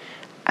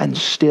and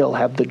still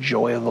have the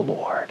joy of the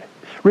Lord.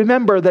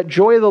 Remember that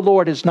joy of the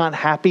Lord is not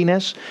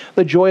happiness.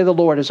 The joy of the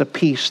Lord is a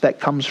peace that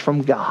comes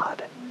from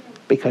God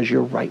because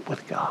you're right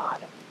with God.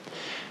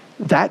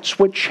 That's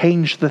what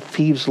changed the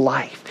thief's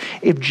life.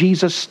 If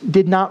Jesus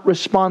did not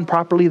respond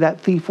properly, that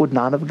thief would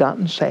not have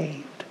gotten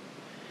saved.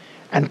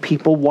 And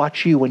people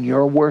watch you in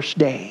your worst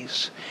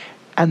days,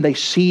 and they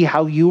see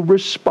how you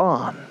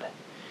respond.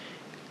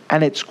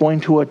 And it's going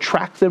to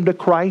attract them to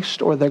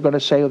Christ, or they're going to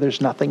say, oh,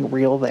 there's nothing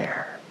real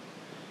there.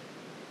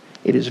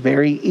 It is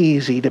very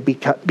easy to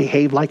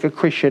behave like a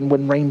Christian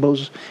when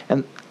rainbows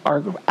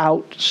are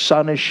out,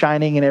 sun is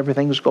shining, and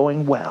everything's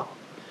going well.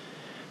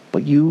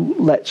 But you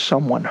let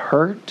someone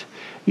hurt,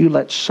 you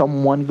let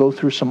someone go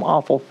through some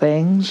awful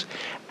things,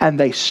 and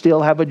they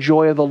still have a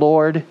joy of the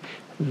Lord.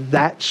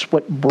 That's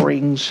what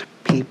brings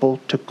people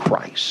to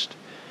Christ.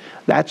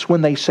 That's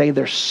when they say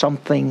there's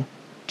something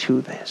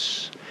to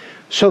this.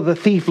 So the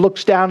thief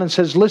looks down and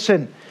says,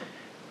 listen,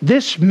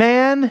 this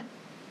man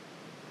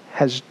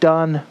has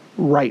done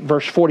right.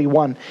 Verse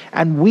 41,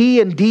 and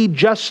we indeed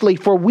justly,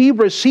 for we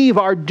receive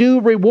our due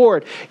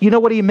reward. You know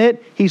what he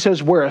meant? He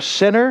says, we're a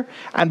sinner,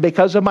 and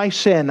because of my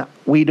sin,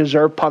 we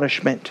deserve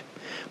punishment.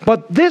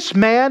 But this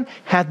man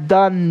hath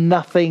done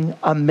nothing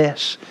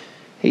amiss.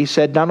 He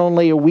said, not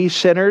only are we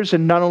sinners,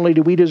 and not only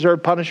do we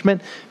deserve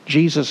punishment,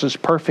 Jesus is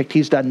perfect.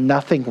 He's done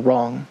nothing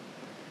wrong.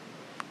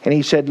 And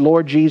he said,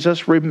 Lord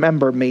Jesus,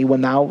 remember me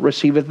when thou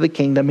receiveth the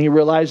kingdom. He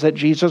realized that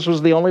Jesus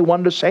was the only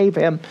one to save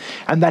him,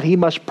 and that he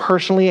must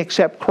personally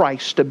accept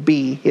Christ to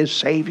be his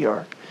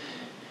Savior.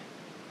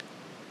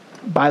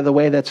 By the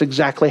way, that's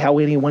exactly how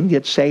anyone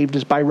gets saved,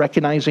 is by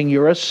recognizing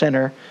you're a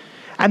sinner.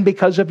 And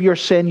because of your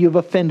sin, you've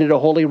offended a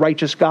holy,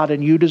 righteous God,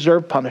 and you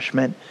deserve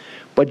punishment.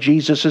 But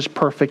Jesus is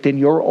perfect, and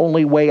your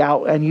only way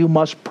out, and you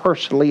must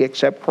personally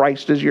accept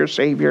Christ as your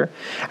Savior.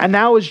 And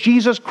now as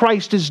Jesus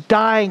Christ is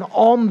dying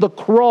on the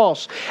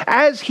cross,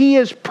 as he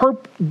is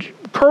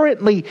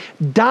currently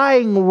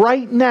dying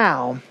right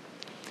now,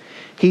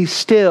 he's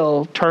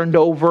still turned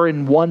over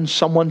and won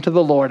someone to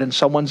the Lord, and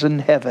someone's in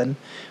heaven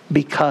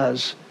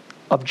because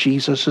of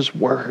Jesus'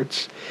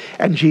 words.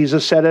 And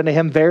Jesus said unto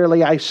him,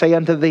 verily I say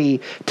unto thee,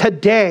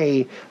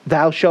 today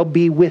thou shalt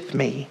be with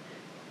me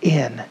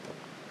in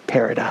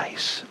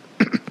paradise.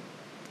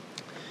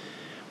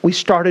 We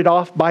started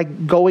off by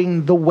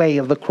going the way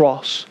of the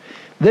cross.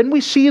 Then we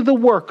see the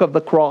work of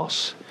the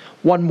cross.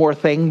 One more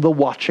thing, the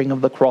watching of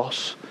the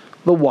cross.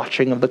 The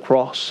watching of the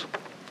cross.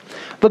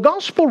 The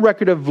gospel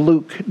record of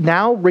Luke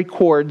now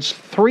records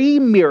 3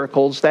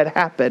 miracles that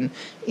happen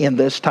in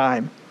this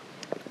time.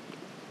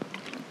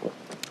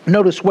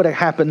 Notice what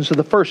happens to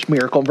the first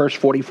miracle in verse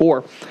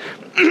 44.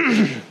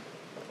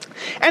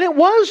 And it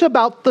was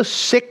about the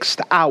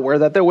 6th hour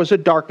that there was a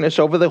darkness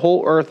over the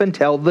whole earth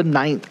until the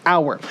 9th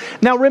hour.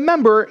 Now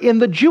remember, in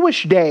the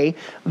Jewish day,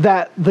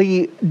 that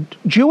the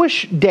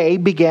Jewish day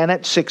began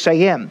at 6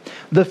 a.m.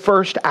 The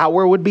first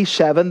hour would be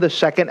 7, the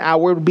second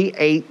hour would be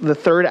 8, the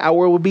third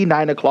hour would be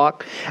 9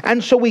 o'clock.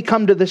 And so we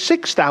come to the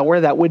 6th hour,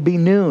 that would be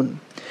noon.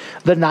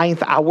 The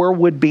 9th hour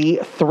would be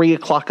 3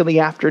 o'clock in the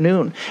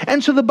afternoon.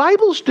 And so the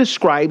Bible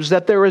describes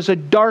that there is a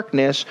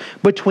darkness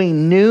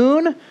between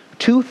noon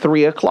to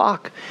 3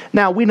 o'clock.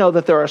 Now, we know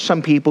that there are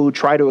some people who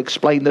try to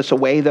explain this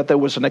away, that there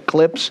was an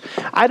eclipse.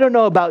 I don't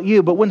know about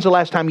you, but when's the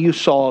last time you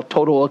saw a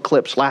total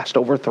eclipse last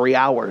over 3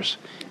 hours?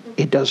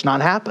 It does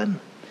not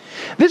happen.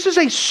 This is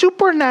a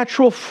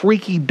supernatural,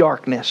 freaky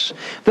darkness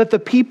that the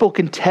people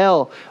can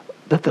tell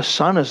that the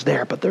sun is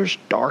there, but there's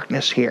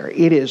darkness here.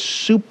 It is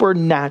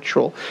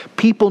supernatural.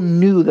 People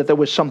knew that there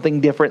was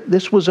something different.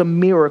 This was a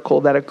miracle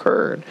that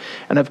occurred.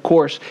 And of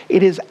course,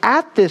 it is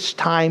at this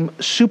time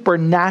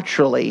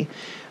supernaturally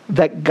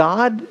that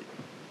God,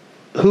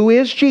 who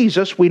is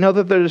Jesus, we know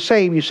that they're the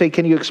same. You say,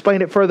 can you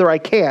explain it further? I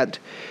can't.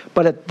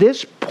 But at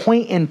this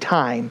point in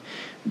time,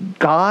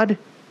 God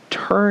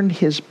turned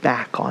his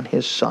back on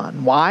his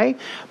son. Why?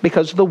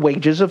 Because the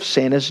wages of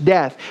sin is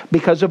death.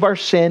 Because of our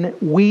sin,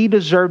 we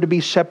deserve to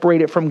be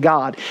separated from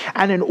God.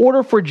 And in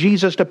order for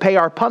Jesus to pay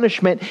our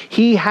punishment,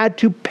 he had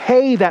to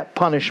pay that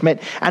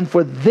punishment. And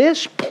for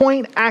this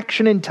point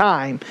action in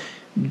time,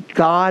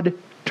 God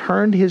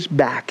turned his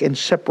back and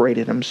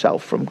separated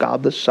himself from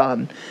God the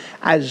Son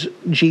as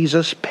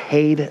Jesus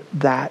paid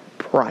that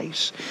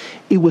price.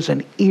 It was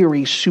an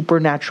eerie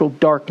supernatural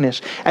darkness,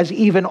 as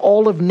even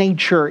all of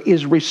nature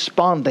is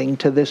responding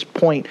to this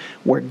point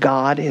where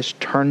God has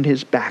turned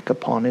his back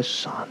upon his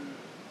Son.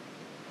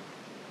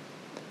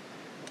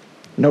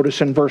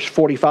 Notice in verse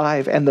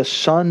 45, and the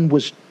sun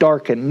was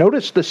darkened.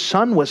 Notice the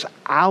sun was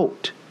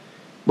out,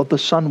 but the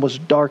sun was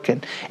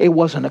darkened. It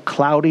wasn't a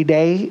cloudy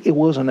day. It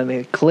wasn't an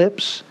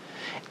eclipse.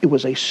 It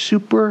was a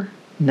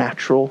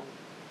supernatural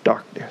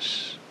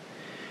darkness.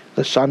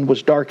 The sun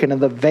was darkened,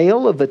 and the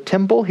veil of the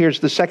temple,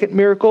 here's the second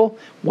miracle,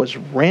 was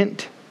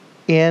rent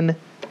in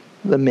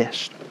the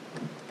mist.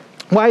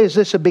 Why is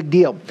this a big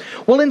deal?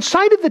 Well,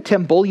 inside of the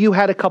temple, you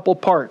had a couple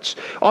parts.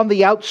 On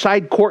the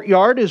outside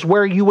courtyard is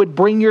where you would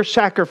bring your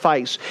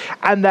sacrifice,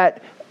 and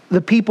that the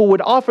people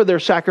would offer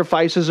their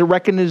sacrifice as a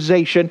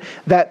recognition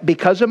that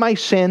because of my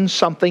sin,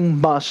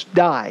 something must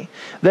die.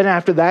 Then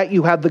after that,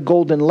 you have the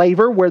golden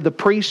laver, where the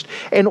priest,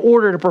 in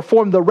order to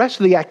perform the rest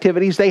of the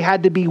activities, they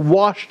had to be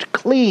washed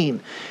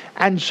clean.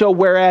 And so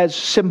whereas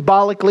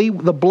symbolically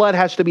the blood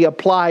has to be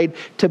applied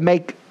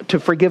to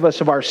forgive us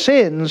of our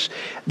sins,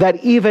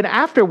 that even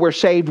after we're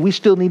saved, we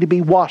still need to be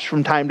washed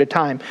from time to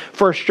time.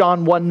 1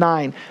 John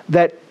 1:9,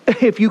 that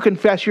if you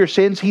confess your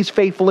sins, He's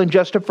faithful and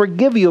just to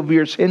forgive you of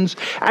your sins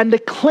and to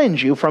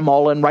cleanse you from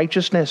all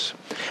unrighteousness.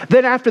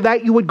 Then after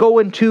that, you would go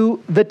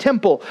into the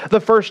temple. The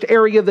first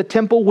area of the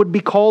temple would be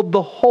called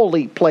the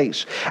holy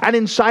place. And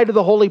inside of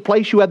the holy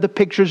place, you had the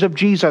pictures of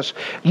Jesus.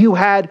 You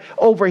had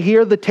over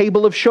here the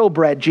table of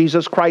showbread.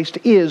 Jesus Christ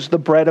is the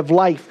bread of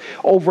life.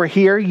 Over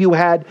here, you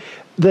had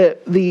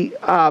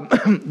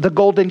the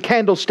golden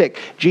candlestick.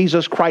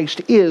 Jesus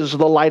Christ is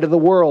the light of the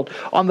world.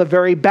 On the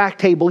very back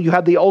table, you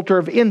had the altar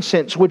of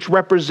incense, which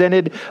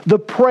represented the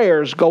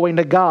prayers going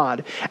to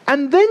God.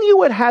 And then you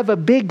would have a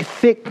big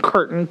thick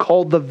curtain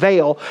called the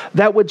veil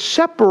that would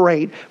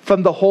separate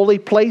from the holy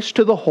place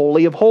to the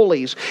Holy of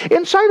Holies.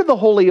 Inside of the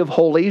Holy of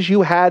Holies,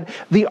 you had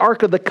the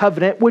Ark of the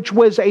Covenant, which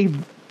was a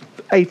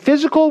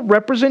physical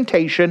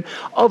representation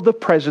of the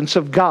presence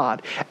of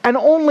God. And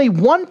only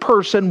one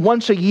person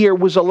once a year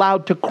was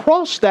allowed to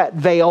cross that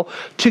veil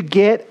to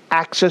get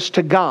access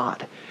to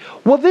God.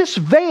 Well, this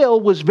veil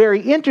was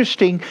very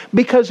interesting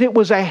because it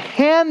was a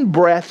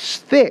handbreadth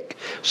thick.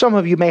 Some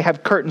of you may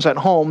have curtains at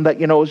home that,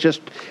 is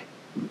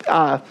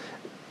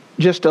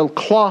just a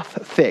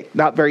cloth thick,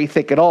 not very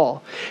thick at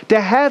all. To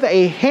have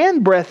a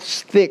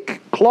handbreadth thick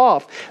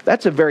cloth,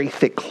 that's a very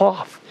thick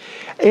cloth.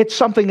 It's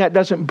something that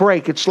doesn't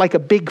break. It's like a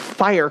big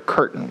fire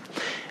curtain.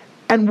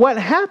 And what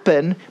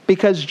happened,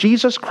 because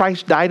Jesus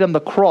Christ died on the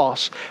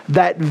cross,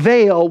 that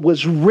veil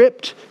was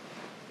ripped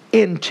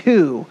in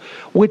two,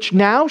 which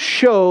now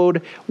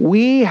showed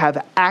we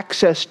have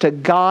access to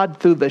God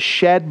through the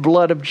shed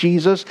blood of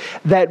Jesus,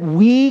 that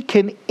we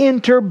can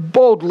enter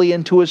boldly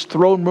into His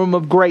throne room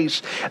of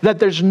grace, that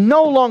there's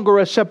no longer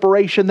a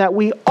separation, that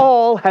we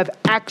all have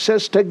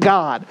access to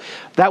God.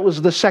 That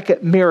was the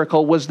second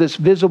miracle, was this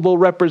visible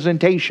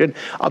representation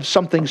of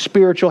something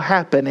spiritual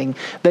happening,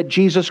 that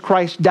Jesus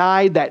Christ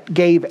died, that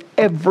gave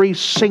every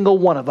single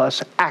one of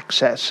us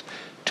access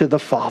to the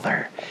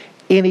Father.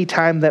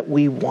 Anytime that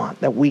we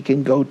want, that we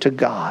can go to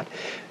God.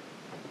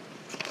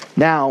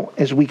 Now,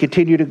 as we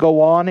continue to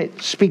go on,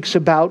 it speaks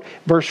about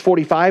verse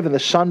 45, and the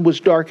sun was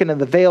darkened, and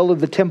the veil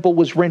of the temple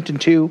was rent in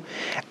two.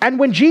 And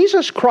when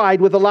Jesus cried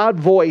with a loud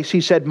voice,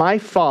 He said, "My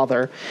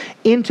Father,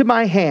 into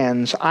my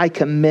hands I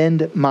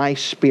commend my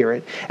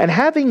spirit." And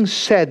having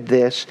said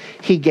this,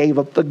 He gave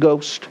up the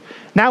ghost.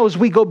 Now, as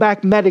we go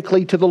back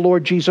medically to the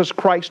Lord Jesus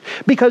Christ,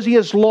 because He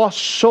has lost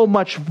so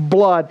much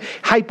blood,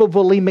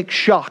 hypovolemic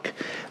shock,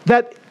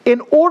 that in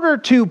order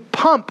to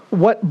pump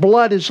what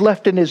blood is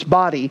left in His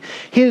body,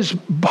 His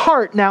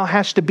heart now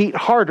has to beat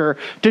harder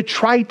to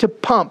try to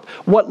pump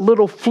what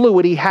little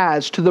fluid He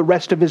has to the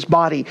rest of His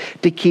body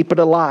to keep it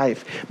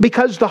alive.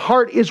 Because the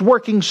heart is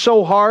working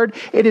so hard,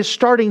 it is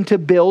starting to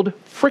build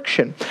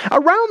friction.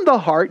 Around the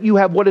heart, you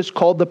have what is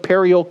called the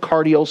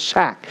periocardial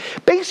sac.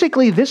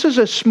 Basically, this is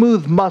a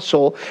smooth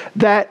muscle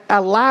that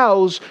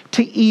allows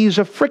to ease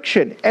a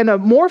friction. And a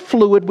more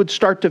fluid would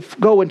start to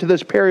go into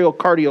this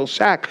periocardial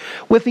sac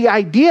with the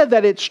idea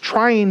that it's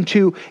trying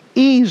to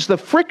ease the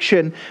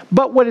friction.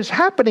 But what is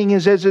happening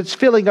is, as it's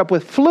filling up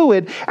with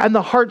fluid and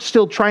the heart's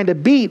still trying to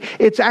beat,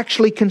 it's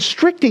actually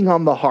constricting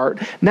on the heart.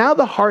 Now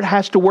the heart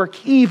has to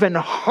work even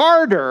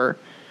harder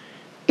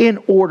in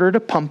order to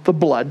pump the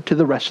blood to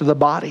the rest of the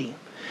body.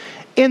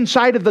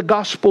 Inside of the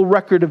gospel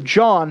record of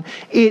John,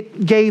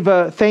 it gave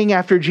a thing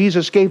after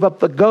Jesus gave up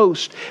the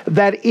ghost,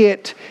 that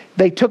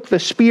they took the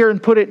spear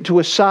and put it into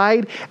a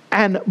side,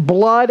 and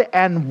blood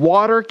and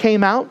water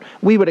came out.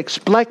 We would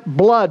expect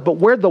blood, but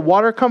where'd the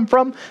water come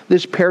from?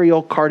 This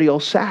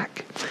periocardial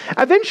sac.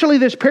 Eventually,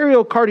 this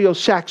periocardial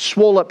sac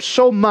swelled up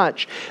so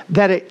much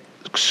that it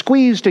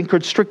squeezed and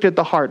constricted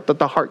the heart, that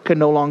the heart could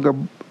no longer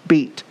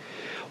beat.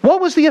 What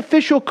was the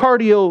official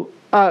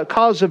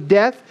cause of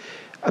death?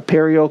 A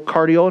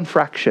pericardial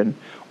infarction,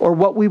 or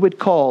what we would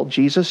call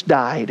Jesus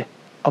died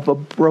of a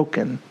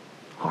broken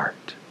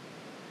heart.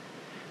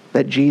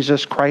 That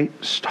Jesus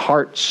Christ's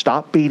heart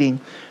stopped beating.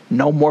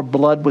 No more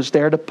blood was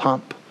there to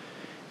pump.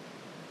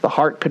 The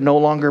heart could no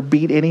longer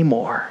beat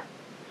anymore.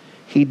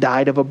 He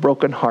died of a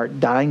broken heart,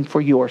 dying for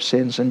your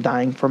sins and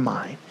dying for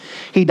mine.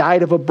 He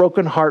died of a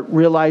broken heart,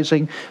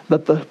 realizing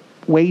that the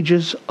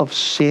wages of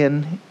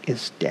sin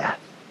is death.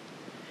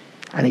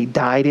 And He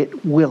died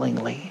it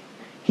willingly.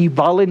 He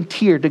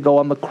volunteered to go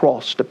on the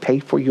cross to pay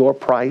for your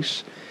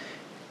price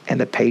and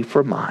to pay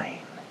for mine.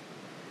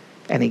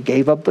 And He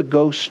gave up the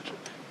ghost.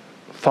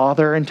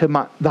 Father,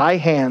 into thy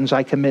hands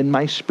I commend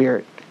my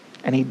spirit.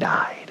 And He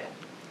died.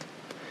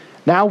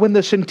 Now when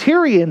the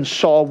centurion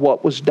saw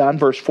what was done,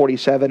 verse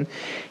 47,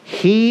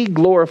 he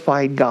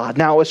glorified God.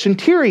 Now a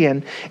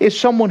centurion is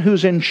someone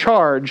who's in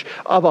charge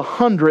of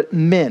 100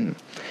 men.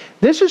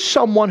 This is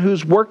someone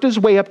who's worked his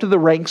way up to the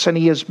ranks, and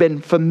he has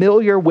been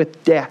familiar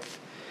with death.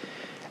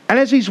 And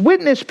as he's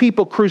witnessed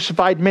people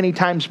crucified many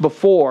times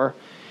before,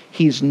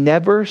 he's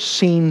never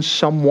seen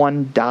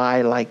someone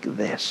die like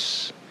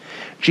this.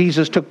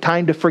 Jesus took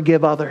time to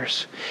forgive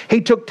others.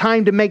 He took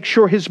time to make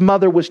sure his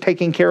mother was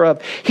taken care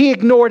of. He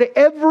ignored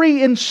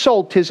every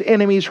insult his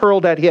enemies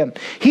hurled at him.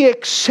 He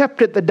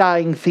accepted the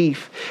dying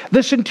thief.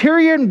 The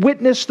centurion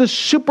witnessed the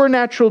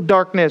supernatural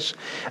darkness.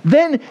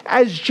 Then,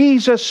 as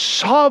Jesus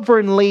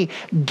sovereignly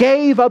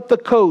gave up the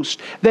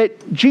ghost,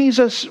 that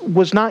Jesus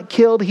was not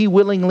killed, he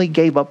willingly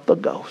gave up the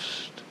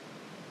ghost.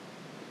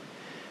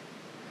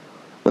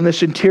 When the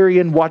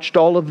centurion watched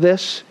all of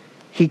this,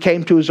 he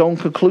came to his own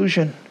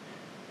conclusion.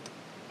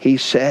 He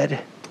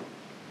said,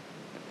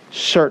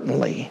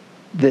 certainly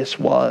this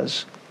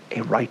was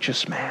a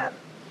righteous man.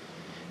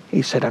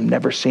 He said, I've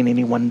never seen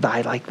anyone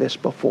die like this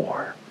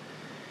before.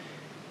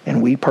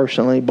 And we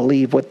personally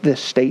believe with this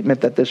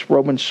statement that this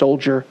Roman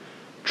soldier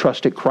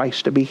trusted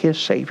Christ to be his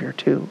Savior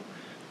too,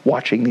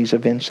 watching these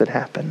events that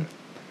happen.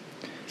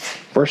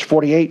 Verse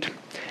 48,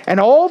 and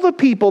all the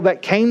people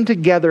that came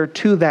together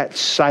to that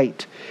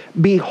sight,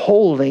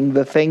 beholding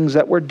the things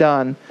that were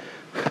done,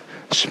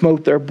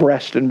 smote their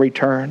breast in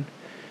return.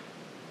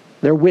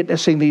 They're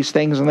witnessing these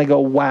things and they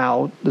go,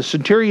 wow, the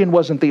centurion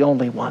wasn't the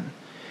only one.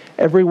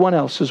 Everyone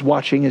else is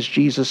watching as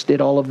Jesus did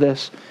all of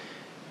this.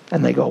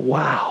 And they go,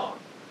 wow,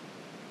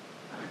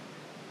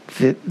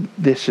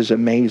 this is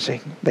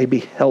amazing. They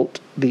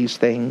beheld these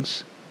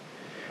things.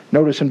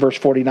 Notice in verse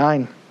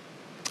 49,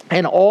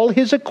 and all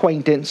his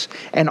acquaintance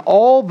and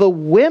all the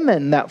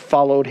women that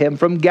followed him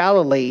from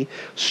Galilee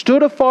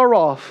stood afar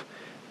off,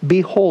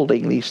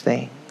 beholding these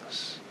things.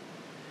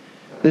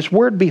 This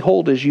word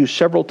behold is used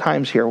several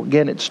times here.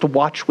 Again, it's to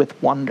watch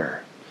with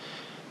wonder.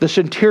 The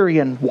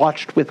centurion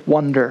watched with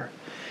wonder.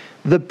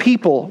 The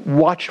people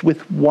watched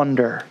with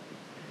wonder.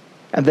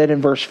 And then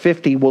in verse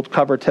 50, we'll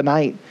cover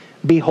tonight,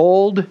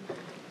 behold,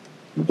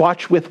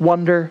 watch with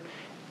wonder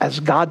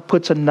as God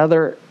puts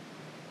another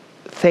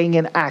thing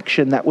in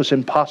action that was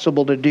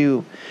impossible to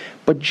do.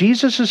 But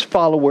Jesus'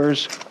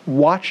 followers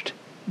watched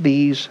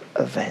these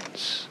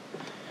events.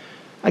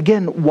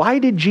 Again, why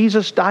did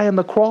Jesus die on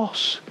the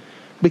cross?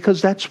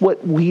 Because that's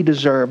what we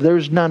deserve.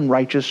 There's none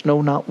righteous,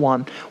 no, not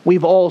one.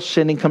 We've all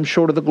sinned and come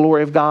short of the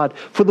glory of God.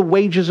 For the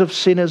wages of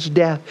sin is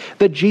death.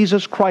 That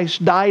Jesus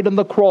Christ died on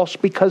the cross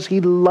because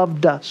he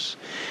loved us.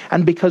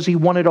 And because he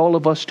wanted all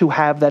of us to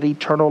have that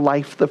eternal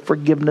life, the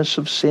forgiveness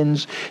of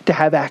sins, to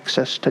have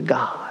access to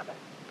God.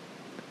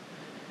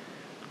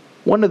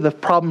 One of the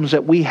problems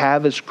that we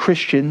have as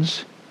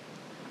Christians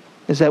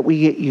is that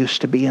we get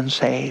used to being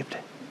saved.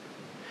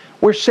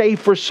 We're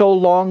saved for so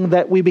long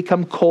that we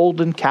become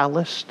cold and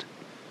calloused.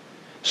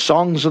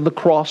 Songs of the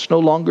cross no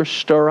longer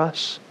stir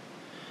us.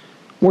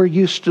 We're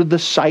used to the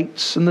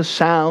sights and the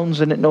sounds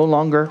and it no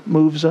longer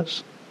moves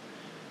us.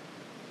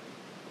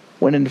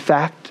 When in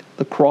fact,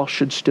 the cross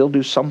should still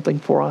do something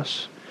for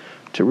us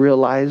to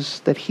realize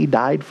that he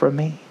died for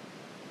me.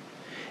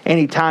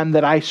 Anytime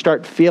that I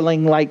start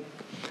feeling like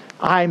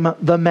I'm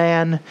the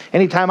man,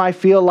 anytime I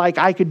feel like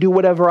I could do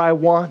whatever I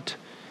want,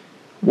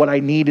 what I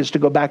need is to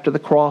go back to the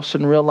cross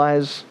and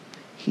realize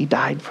he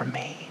died for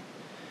me.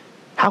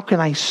 How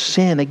can I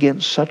sin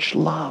against such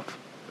love?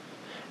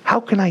 How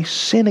can I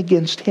sin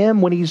against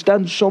him when he's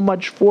done so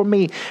much for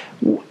me?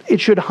 It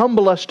should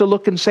humble us to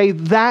look and say,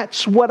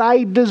 that's what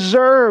I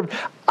deserve.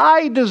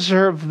 I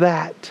deserve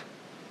that.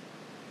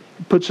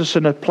 It puts us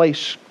in a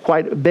place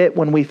quite a bit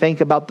when we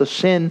think about the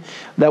sin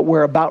that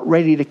we're about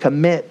ready to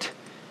commit.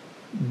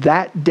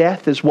 That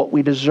death is what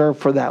we deserve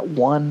for that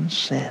one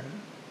sin.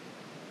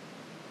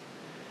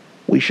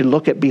 We should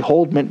look at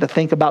beholdment to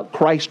think about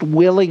Christ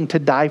willing to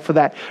die for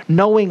that,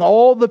 knowing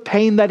all the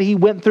pain that he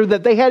went through,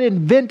 that they had to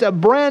invent a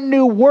brand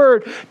new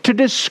word to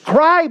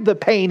describe the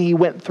pain he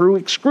went through,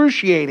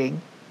 excruciating.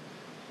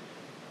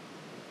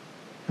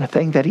 And I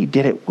think that he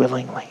did it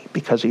willingly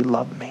because he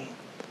loved me.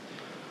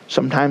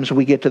 Sometimes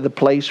we get to the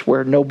place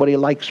where nobody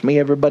likes me,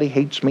 everybody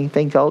hates me,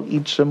 think I'll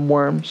eat some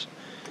worms.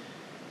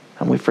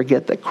 And we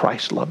forget that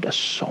Christ loved us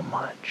so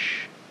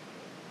much.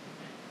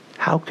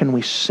 How can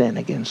we sin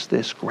against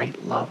this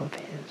great love of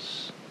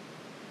his?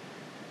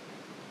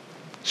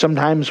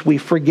 Sometimes we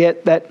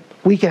forget that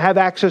we can have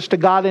access to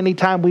God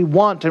anytime we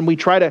want and we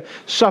try to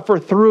suffer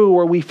through,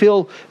 or we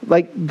feel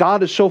like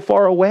God is so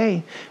far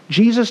away.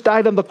 Jesus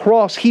died on the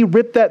cross. He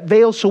ripped that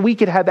veil so we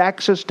could have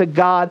access to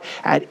God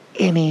at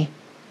any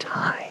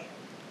time.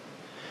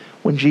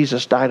 When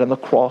Jesus died on the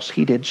cross,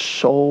 he did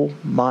so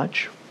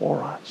much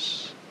for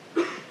us.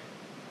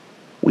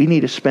 We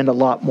need to spend a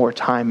lot more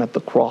time at the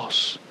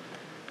cross,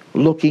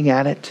 looking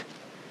at it,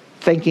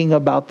 thinking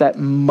about that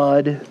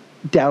mud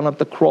down at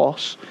the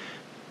cross,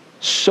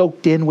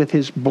 soaked in with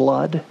his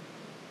blood.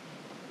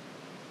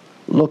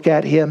 Look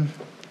at him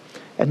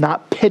and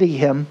not pity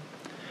him,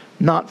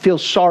 not feel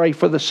sorry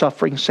for the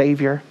suffering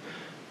Savior,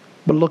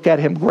 but look at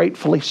him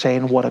gratefully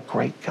saying, what a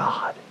great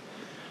God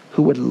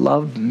who would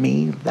love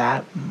me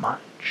that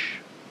much.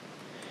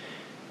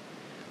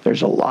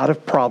 There's a lot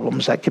of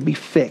problems that can be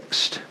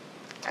fixed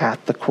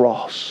at the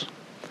cross.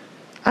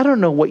 I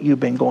don't know what you've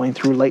been going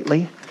through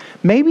lately.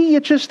 Maybe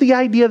it's just the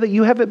idea that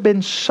you haven't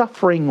been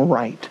suffering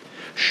right.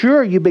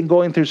 Sure, you've been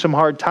going through some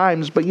hard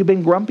times, but you've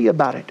been grumpy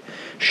about it.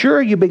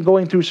 Sure, you've been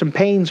going through some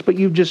pains, but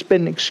you've just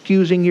been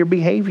excusing your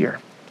behavior.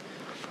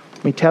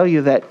 Let me tell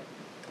you that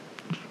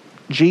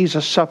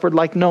Jesus suffered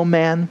like no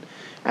man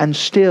and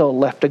still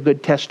left a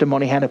good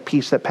testimony, had a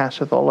peace that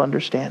passeth all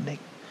understanding.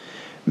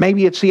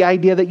 Maybe it's the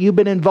idea that you've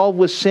been involved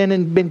with sin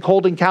and been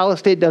cold and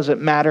calloused. It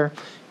doesn't matter.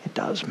 It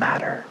does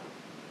matter.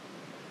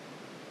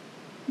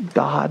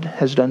 God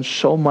has done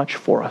so much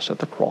for us at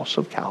the cross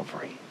of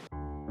Calvary.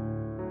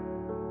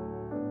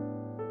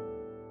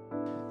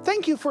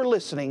 Thank you for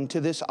listening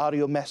to this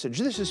audio message.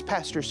 This is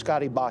Pastor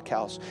Scotty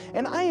Bachhaus,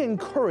 and I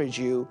encourage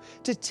you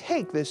to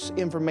take this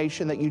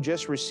information that you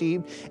just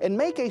received and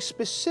make a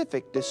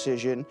specific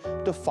decision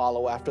to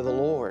follow after the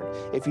Lord.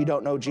 If you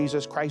don't know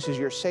Jesus Christ as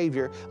your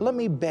Savior, let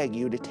me beg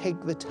you to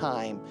take the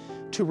time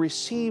to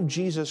receive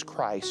Jesus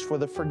Christ for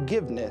the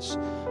forgiveness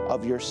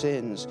of your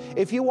sins.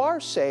 If you are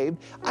saved,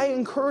 I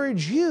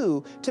encourage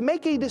you to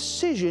make a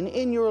decision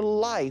in your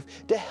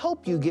life to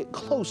help you get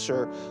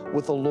closer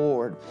with the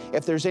Lord.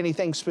 If there's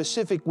anything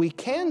specific we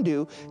can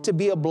do to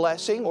be a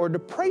blessing or to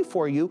pray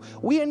for you,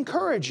 we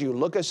encourage you.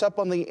 Look us up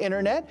on the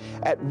internet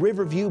at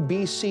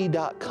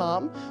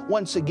riverviewbc.com.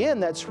 Once again,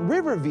 that's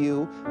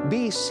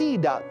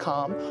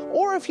riverviewbc.com.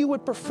 Or if you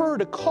would prefer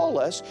to call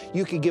us,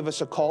 you could give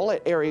us a call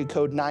at area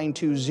code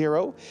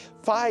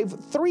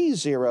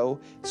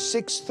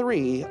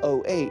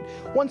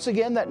 920-530-6308. Once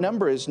again, that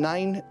number is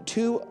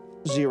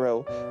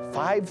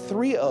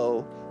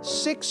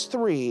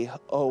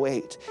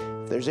 920-530-6308.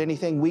 If there's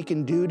anything we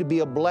can do to be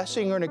a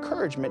blessing or an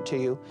encouragement to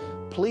you,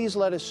 please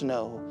let us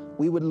know.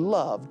 We would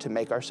love to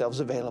make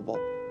ourselves available.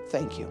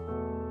 Thank you.